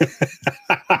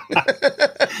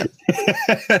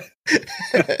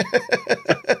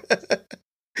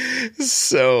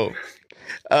 So,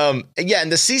 and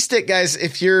the C stick, guys,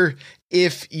 if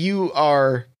you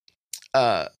are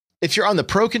if you're on the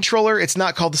Pro controller, it's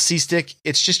not called the C stick.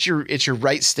 It's just your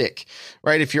right stick,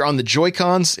 right? If you're on the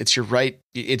Joy-Cons, it's your right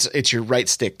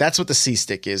stick. That's what the C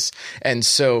stick is. And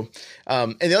so,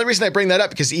 and the other reason I bring that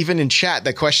up, because even in chat,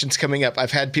 that question's coming up.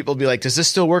 I've had people be like, does this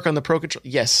still work on the Pro controller?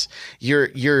 Yes. Your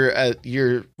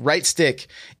right stick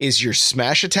is your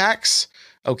smash attacks.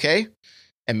 Okay.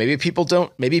 And there's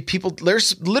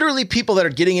literally people that are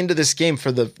getting into this game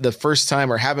for the first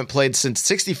time or haven't played since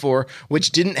 64,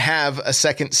 which didn't have a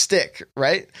second stick,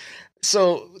 right?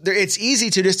 So it's easy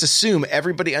to just assume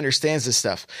everybody understands this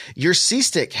stuff. Your C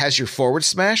stick has your forward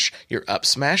smash, your up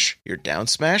smash, your down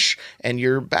smash, and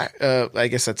your back. I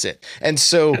guess that's it. And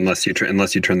so unless you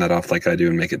turn that off like I do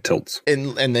and make it tilts,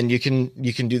 and then you can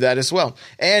do that as well.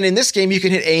 And in this game, you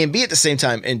can hit A and B at the same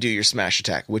time and do your smash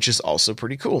attack, which is also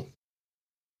pretty cool.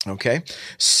 Okay,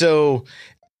 so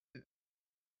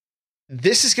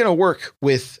this is going to work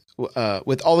with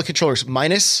all the controllers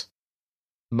minus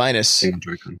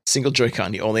single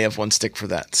Joy-Con. You only have one stick for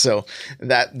that, so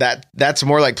that's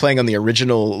more like playing on the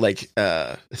original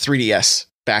 3DS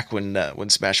back when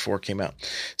Smash 4 came out.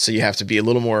 So you have to be a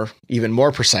little even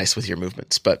more precise with your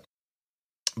movements. But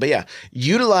yeah,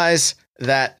 utilize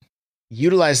that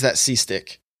C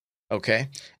stick. Okay.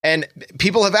 And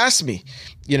people have asked me,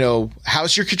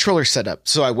 how's your controller set up?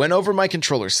 So I went over my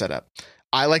controller setup.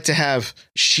 I like to have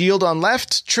shield on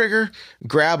left trigger,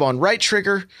 grab on right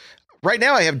trigger. Right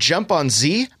now I have jump on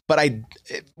Z, but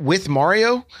with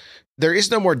Mario, there is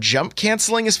no more jump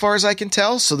canceling as far as I can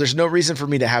tell. So there's no reason for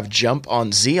me to have jump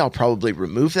on Z. I'll probably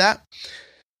remove that.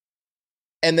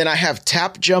 And then I have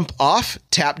tap jump off.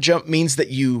 Tap jump means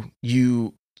that you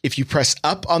if you press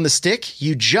up on the stick,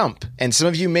 you jump. And some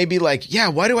of you may be like, yeah,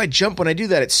 why do I jump when I do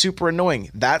that? It's super annoying.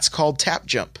 That's called tap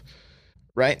jump,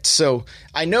 right? So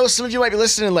I know some of you might be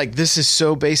listening like, this is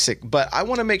so basic, but I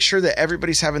want to make sure that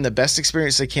everybody's having the best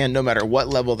experience they can, no matter what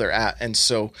level they're at. And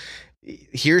so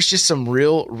here's just some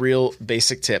real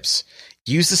basic tips.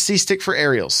 Use the C stick for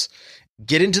aerials.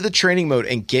 Get into the training mode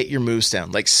and get your moves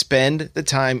down. Like, spend the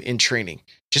time in training.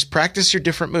 Just practice your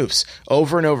different moves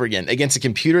over and over again against a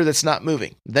computer that's not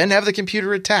moving. Then have the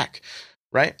computer attack,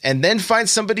 right? And then find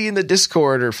somebody in the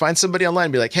Discord or find somebody online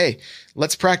and be like, hey,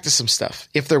 let's practice some stuff.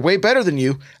 If they're way better than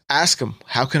you, ask them,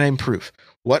 how can I improve?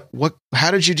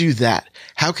 How did you do that?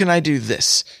 How can I do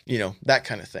this? You know, that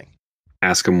kind of thing.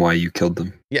 Ask them why you killed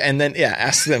them. Yeah. And then,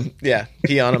 ask them. Yeah.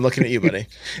 Peon, I'm looking at you, buddy.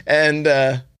 And,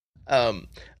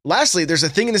 lastly, there's a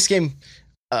thing in this game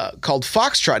called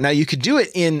Foxtrot. Now, you could do it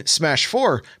in Smash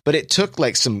 4, but it took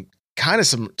like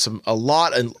a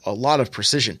lot of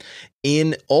precision.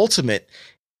 In Ultimate,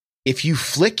 if you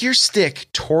flick your stick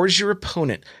towards your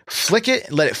opponent, flick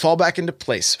it, let it fall back into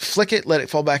place. Flick it, let it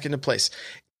fall back into place.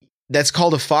 That's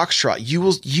called a Foxtrot.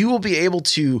 You will be able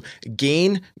to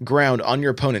gain ground on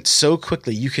your opponent so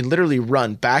quickly. You can literally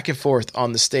run back and forth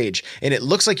on the stage, and it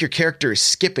looks like your character is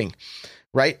skipping.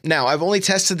 Right now, I've only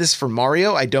tested this for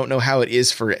Mario. I don't know how it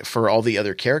is for all the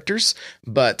other characters,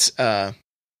 but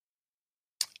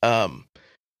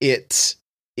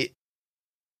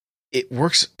it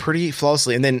works pretty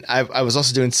flawlessly. And then I was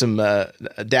also doing some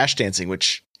dash dancing,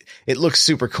 which it looks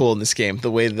super cool in this game. The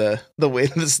way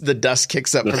the dust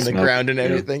kicks up from the ground and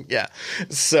everything. Yeah.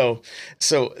 So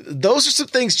those are some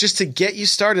things just to get you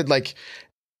started. Like,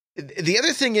 the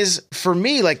other thing is, for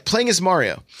me, like playing as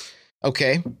Mario.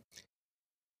 Okay.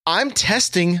 I'm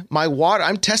testing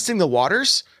the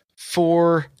waters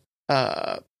for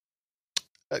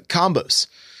combos,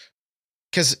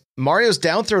 because Mario's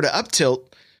down throw to up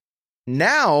tilt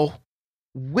now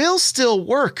will still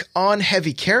work on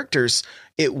heavy characters.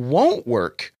 It won't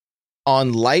work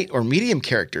on light or medium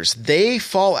characters. They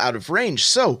fall out of range.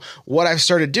 So what I've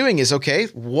started doing is, okay,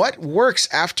 what works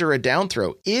after a down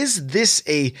throw? Is this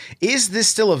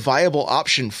still a viable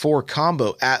option for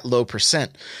combo at low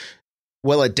percent?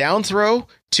 Well, a down throw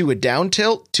to a down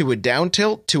tilt to a down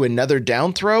tilt to another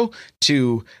down throw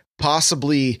to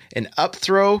possibly an up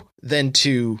throw, then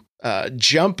to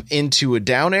jump into a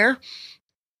down air,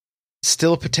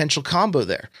 still a potential combo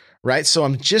there, right? So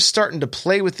I'm just starting to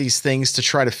play with these things to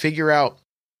try to figure out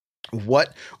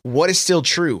what is still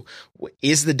true.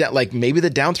 Is maybe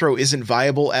the down throw isn't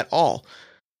viable at all.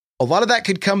 A lot of that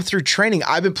could come through training.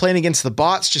 I've been playing against the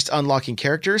bots, just unlocking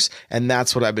characters, and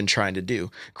that's what I've been trying to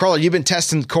do. Crawler, you've been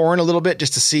testing Corrin a little bit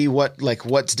just to see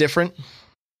what's different.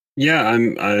 Yeah,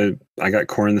 I got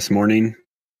Corrin this morning.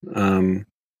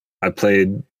 I've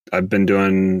been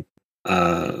doing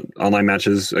online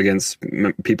matches against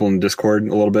people in Discord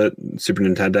a little bit, Super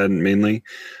Nintendo mainly.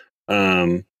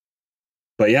 But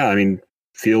yeah, I mean,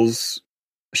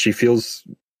 she feels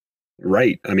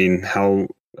right. I mean,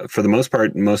 for the most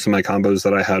part, most of my combos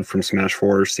that I had from Smash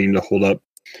 4 seem to hold up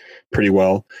pretty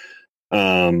well.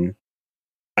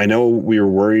 I know we were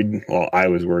worried. Well, I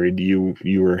was worried. You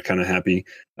were kind of happy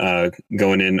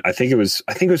going in. I think it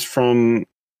was from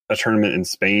a tournament in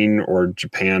Spain or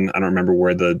Japan. I don't remember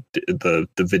where the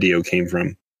video came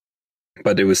from,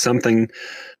 but it was something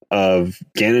of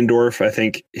Ganondorf, I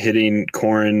think, hitting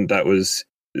Corrin. That was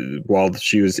while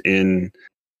she was in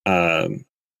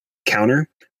counter.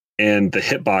 And the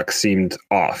hitbox seemed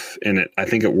off, and I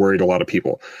think it worried a lot of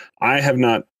people. I have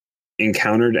not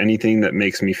encountered anything that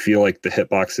makes me feel like the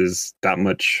hitbox is that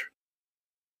much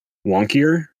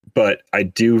wonkier, but I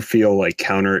do feel like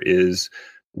counter is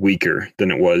weaker than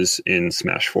it was in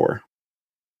Smash 4.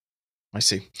 I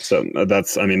see. So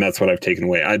that's what I've taken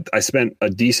away. I spent a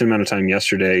decent amount of time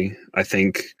yesterday. I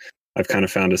think I've kind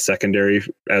of found a secondary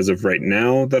as of right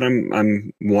now that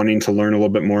I'm wanting to learn a little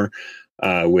bit more.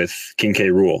 With King K.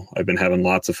 Rool. I've been having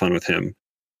lots of fun with him.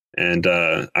 And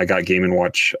I got Game &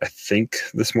 Watch, I think,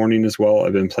 this morning as well.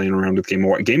 I've been playing around with Game &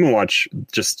 Watch. Game & Watch,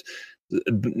 just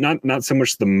not so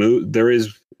much the move. There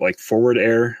is like forward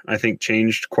air, I think,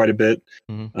 changed quite a bit.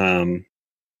 Mm-hmm.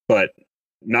 But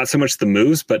not so much the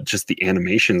moves, but just the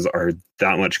animations are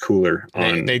that much cooler.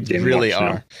 They really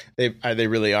are. They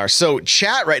really are. So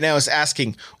chat right now is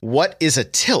asking, what is a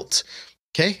tilt?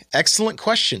 Okay, excellent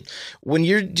question. When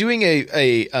you're doing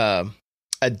a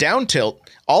down tilt,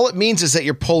 all it means is that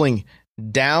you're pulling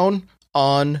down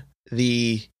on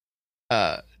the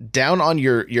down on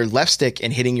your left stick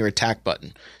and hitting your attack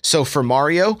button. So for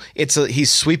Mario, he's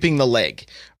sweeping the leg,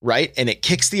 right? And it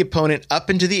kicks the opponent up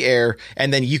into the air,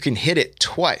 and then you can hit it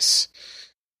twice,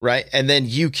 right? And then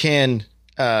you can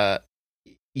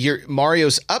your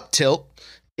Mario's up tilt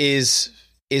is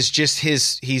just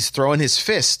he's throwing his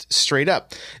fist straight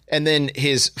up, and then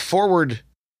his forward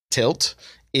tilt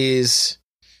is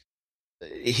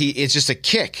it's just a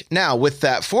kick. Now with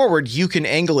that forward, you can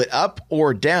angle it up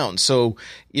or down. So,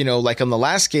 like on the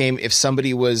last game, if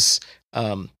somebody was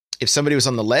on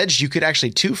the ledge, you could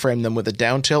actually 2-frame them with a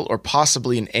down tilt or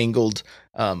possibly an angled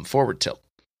forward tilt.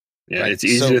 Yeah, right? It's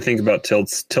easy to think about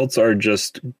tilts. Tilts are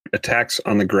just attacks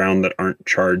on the ground that aren't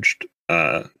charged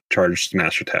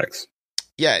smash attacks.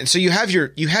 Yeah, and so you have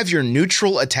your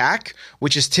neutral attack,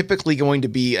 which is typically going to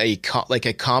be a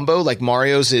combo, like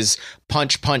Mario's is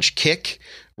punch punch kick,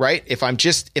 right? If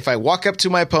I walk up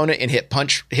to my opponent and hit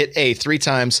A 3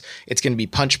 times, it's going to be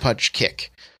punch punch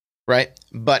kick, right?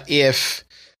 But if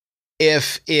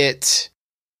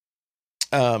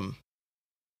I'm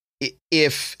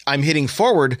hitting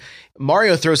forward,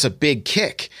 Mario throws a big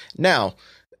kick. Now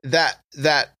that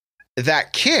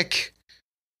kick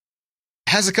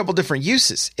has a couple different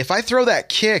uses. If I throw that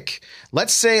kick,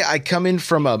 let's say I come in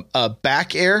from a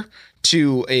back air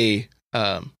to a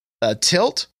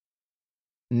tilt.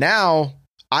 Now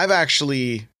I've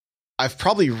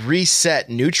probably reset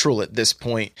neutral at this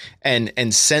point and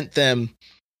sent them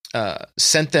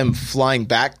flying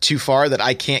back too far that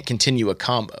I can't continue a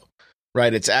combo.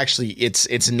 Right.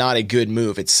 It's not a good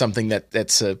move. It's something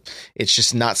it's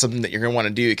just not something that you're going to want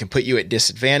to do. It can put you at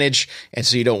disadvantage. And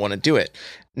so you don't want to do it.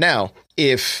 Now,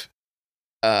 if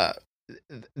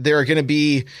there are going to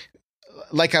be,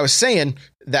 like I was saying,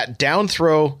 that down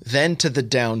throw, then to the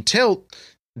down tilt,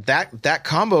 that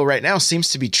combo right now seems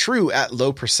to be true at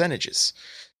low percentages.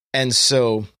 And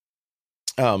so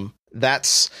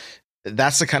that's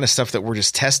the kind of stuff that we're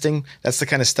just testing. That's the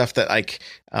kind of stuff that I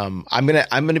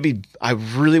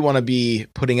really want to be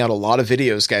putting out a lot of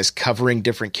videos, guys, covering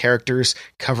different characters,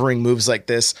 covering moves like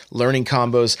this, learning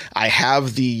combos. I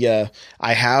have the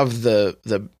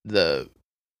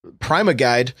Prima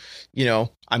guide.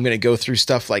 I'm going to go through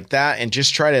stuff like that and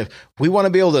just we want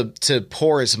to be able to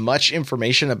pour as much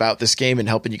information about this game and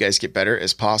helping you guys get better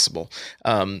as possible.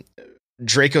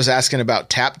 Draco's asking about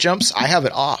tap jumps. I have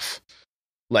it off.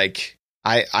 Like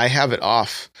I have it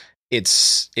off.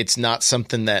 It's not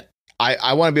something that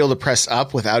I want to be able to press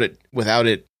up without it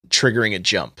triggering a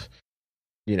jump.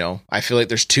 I feel like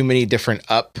there's too many different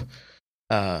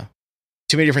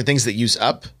things that use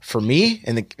up for me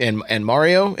and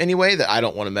Mario anyway, that I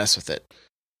don't want to mess with it.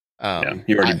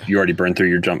 You already burned through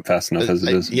your jump fast enough as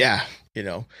it is. Yeah.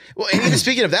 Well, and even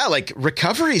speaking of that, like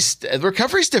recovery's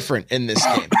different in this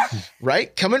game,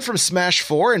 right? Coming from Smash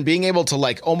 4 and being able to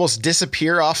like almost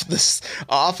disappear off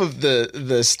of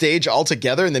the stage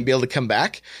altogether and then be able to come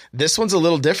back. This one's a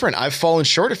little different. I've fallen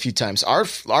short a few times. Our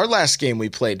last game we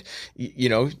played, you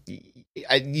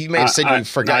may have said you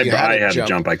forgot you had a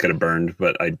jump. I could have burned,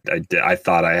 but I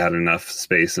thought I had enough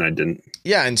space and I didn't.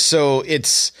 Yeah, and so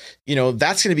it's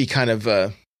that's going to be kind of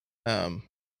a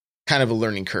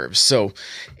learning curve. So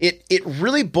it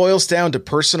really boils down to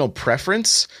personal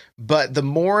preference, but the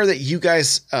more that you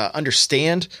guys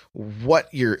understand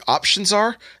what your options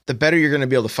are, the better you're going to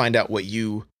be able to find out what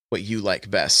you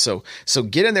like best. So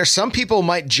get in there. Some people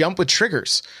might jump with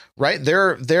triggers, right?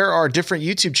 There are different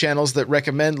YouTube channels that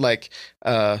recommend like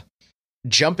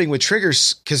jumping with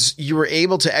triggers because you were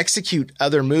able to execute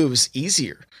other moves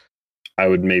easier. I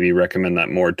would maybe recommend that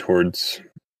more towards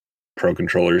Pro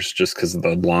controllers just because of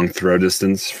the long throw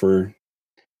distance for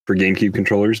GameCube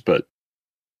controllers. But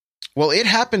it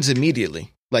happens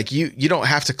immediately. Like you don't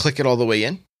have to click it all the way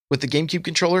in with the GameCube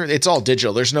controller. It's all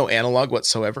digital. There's no analog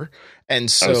whatsoever. And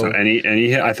so any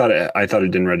hit, I thought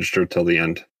it didn't register till the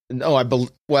end. No,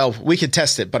 we could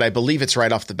test it, but I believe it's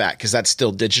right off the bat because that's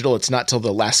still digital. It's not till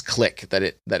the last click that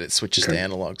it switches to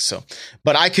analog. So,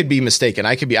 but I could be mistaken.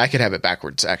 I could have it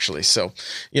backwards actually. So,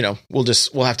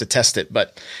 we'll have to test it.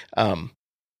 But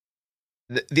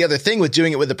the other thing with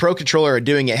doing it with the Pro controller or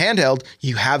doing it handheld,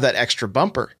 you have that extra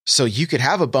bumper. So you could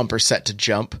have a bumper set to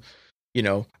jump.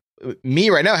 Me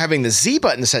right now having the Z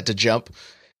button set to jump,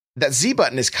 that Z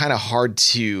button is kind of hard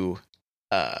to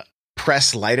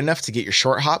press light enough to get your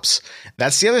short hops.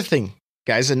 That's the other thing,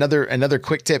 guys. Another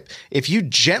quick tip. If you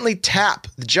gently tap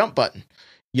the jump button,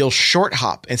 you'll short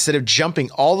hop instead of jumping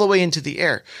all the way into the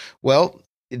air. Well,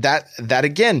 that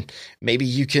again, maybe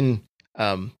you can,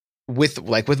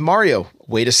 with Mario,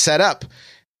 way to set up,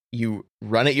 you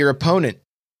run at your opponent,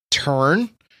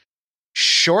 turn,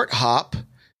 short hop,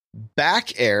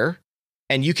 back air,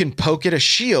 and you can poke at a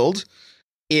shield.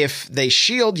 If they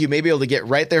shield, you may be able to get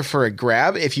right there for a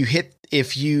grab. If you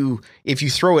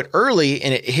throw it early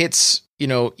and it hits,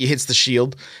 it hits the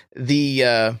shield,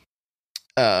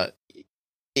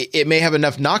 it may have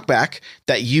enough knockback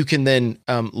that you can then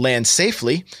land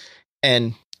safely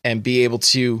and be able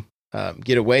to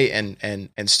get away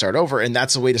and start over. And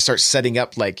that's a way to start setting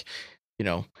up, like, you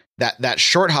know, that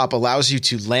short hop allows you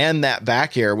to land that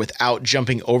back air without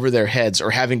jumping over their heads or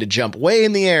having to jump way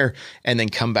in the air and then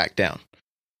come back down,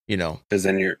 you know, because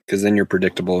then you're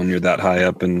predictable and you're that high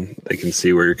up and they can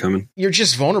see where you're coming. You're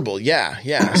just vulnerable.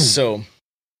 Yeah. So,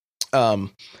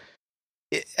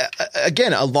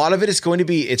 again, a lot of it is going to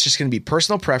be, it's just going to be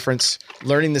personal preference,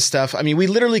 learning this stuff. I mean, we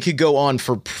literally could go on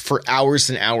for hours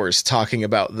and hours talking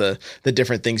about the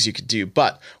different things you could do,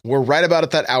 but we're right about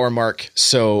at that hour mark.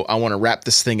 So I want to wrap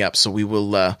this thing up. So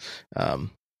we'll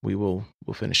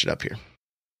finish it up here.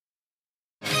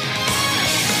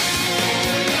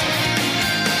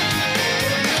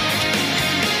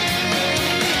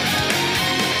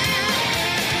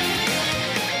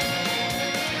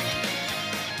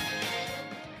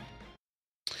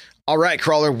 All right,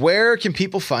 Crawler, where can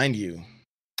people find you?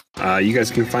 You guys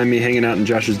can find me hanging out in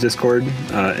Josh's Discord,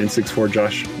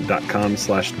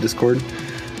 n64josh.com/Discord.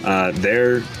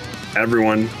 There,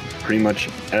 pretty much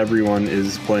everyone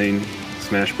is playing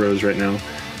Smash Bros. Right now.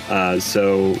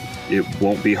 So it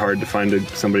won't be hard to find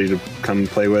somebody to come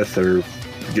play with or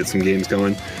get some games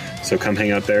going. So come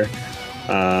hang out there.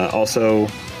 Also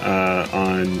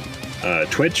on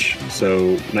Twitch,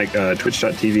 so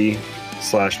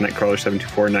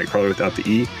twitch.tv/Nightcrawler724, Nightcrawler without the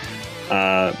E.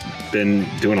 Been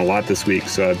doing a lot this week,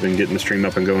 so I've been getting the stream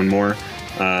up and going more.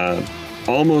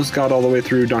 Almost got all the way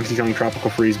through Donkey Kong Tropical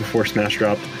Freeze before Smash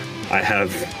dropped. I have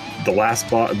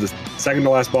the second to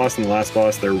last boss and the last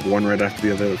boss. They're one right after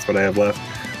the other. That's what I have left.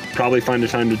 Probably find a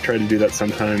time to try to do that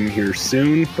sometime here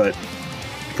soon, but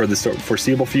for the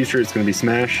foreseeable future, it's going to be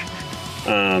Smash.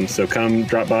 So come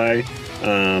drop by.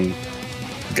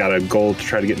 Got a goal to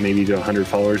try to get maybe to 100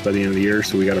 followers by the end of the year,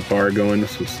 so we got a bar going.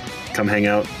 So come hang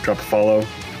out, drop a follow,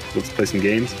 let's play some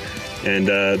games. And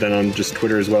then on just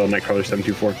Twitter as well,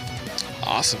 Nightcrawler724.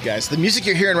 Awesome, guys. The music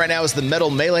you're hearing right now is the Metal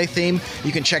Melee theme.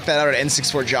 You can check that out at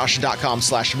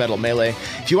n64josh.com/Metal Melee.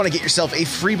 If you want to get yourself a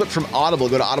free book from Audible,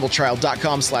 go to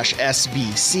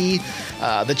audibletrial.com/SBC.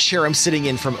 The chair I'm sitting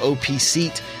in from OP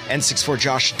Seat,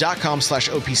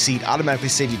 n64josh.com/OP Seat, automatically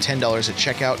save you $10 at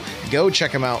checkout. Go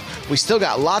check them out. We still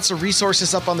got lots of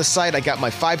resources up on the site. I got my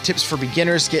 5 tips for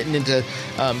beginners getting into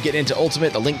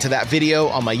Ultimate, the link to that video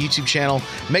on my YouTube channel.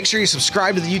 Make sure you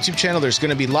subscribe to the YouTube channel. There's going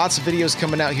to be lots of videos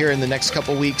coming out here in the next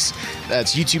couple weeks.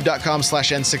 That's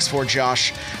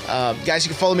youtube.com/n64josh. Guys, you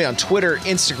can follow me on Twitter,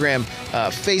 Instagram,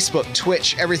 Facebook,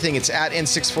 Twitch, everything. It's at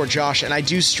n64josh, and I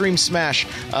do stream Smash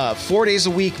 4 days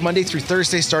a week, Monday through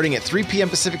Thursday, starting at 3 p.m.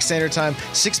 Pacific Standard Time,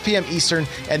 6 p.m. Eastern,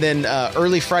 and then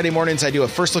early Friday mornings I do a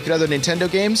first look at other Nintendo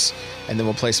games, and then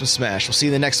we'll play some Smash. We'll see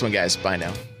you in the next one, guys. Bye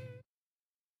now.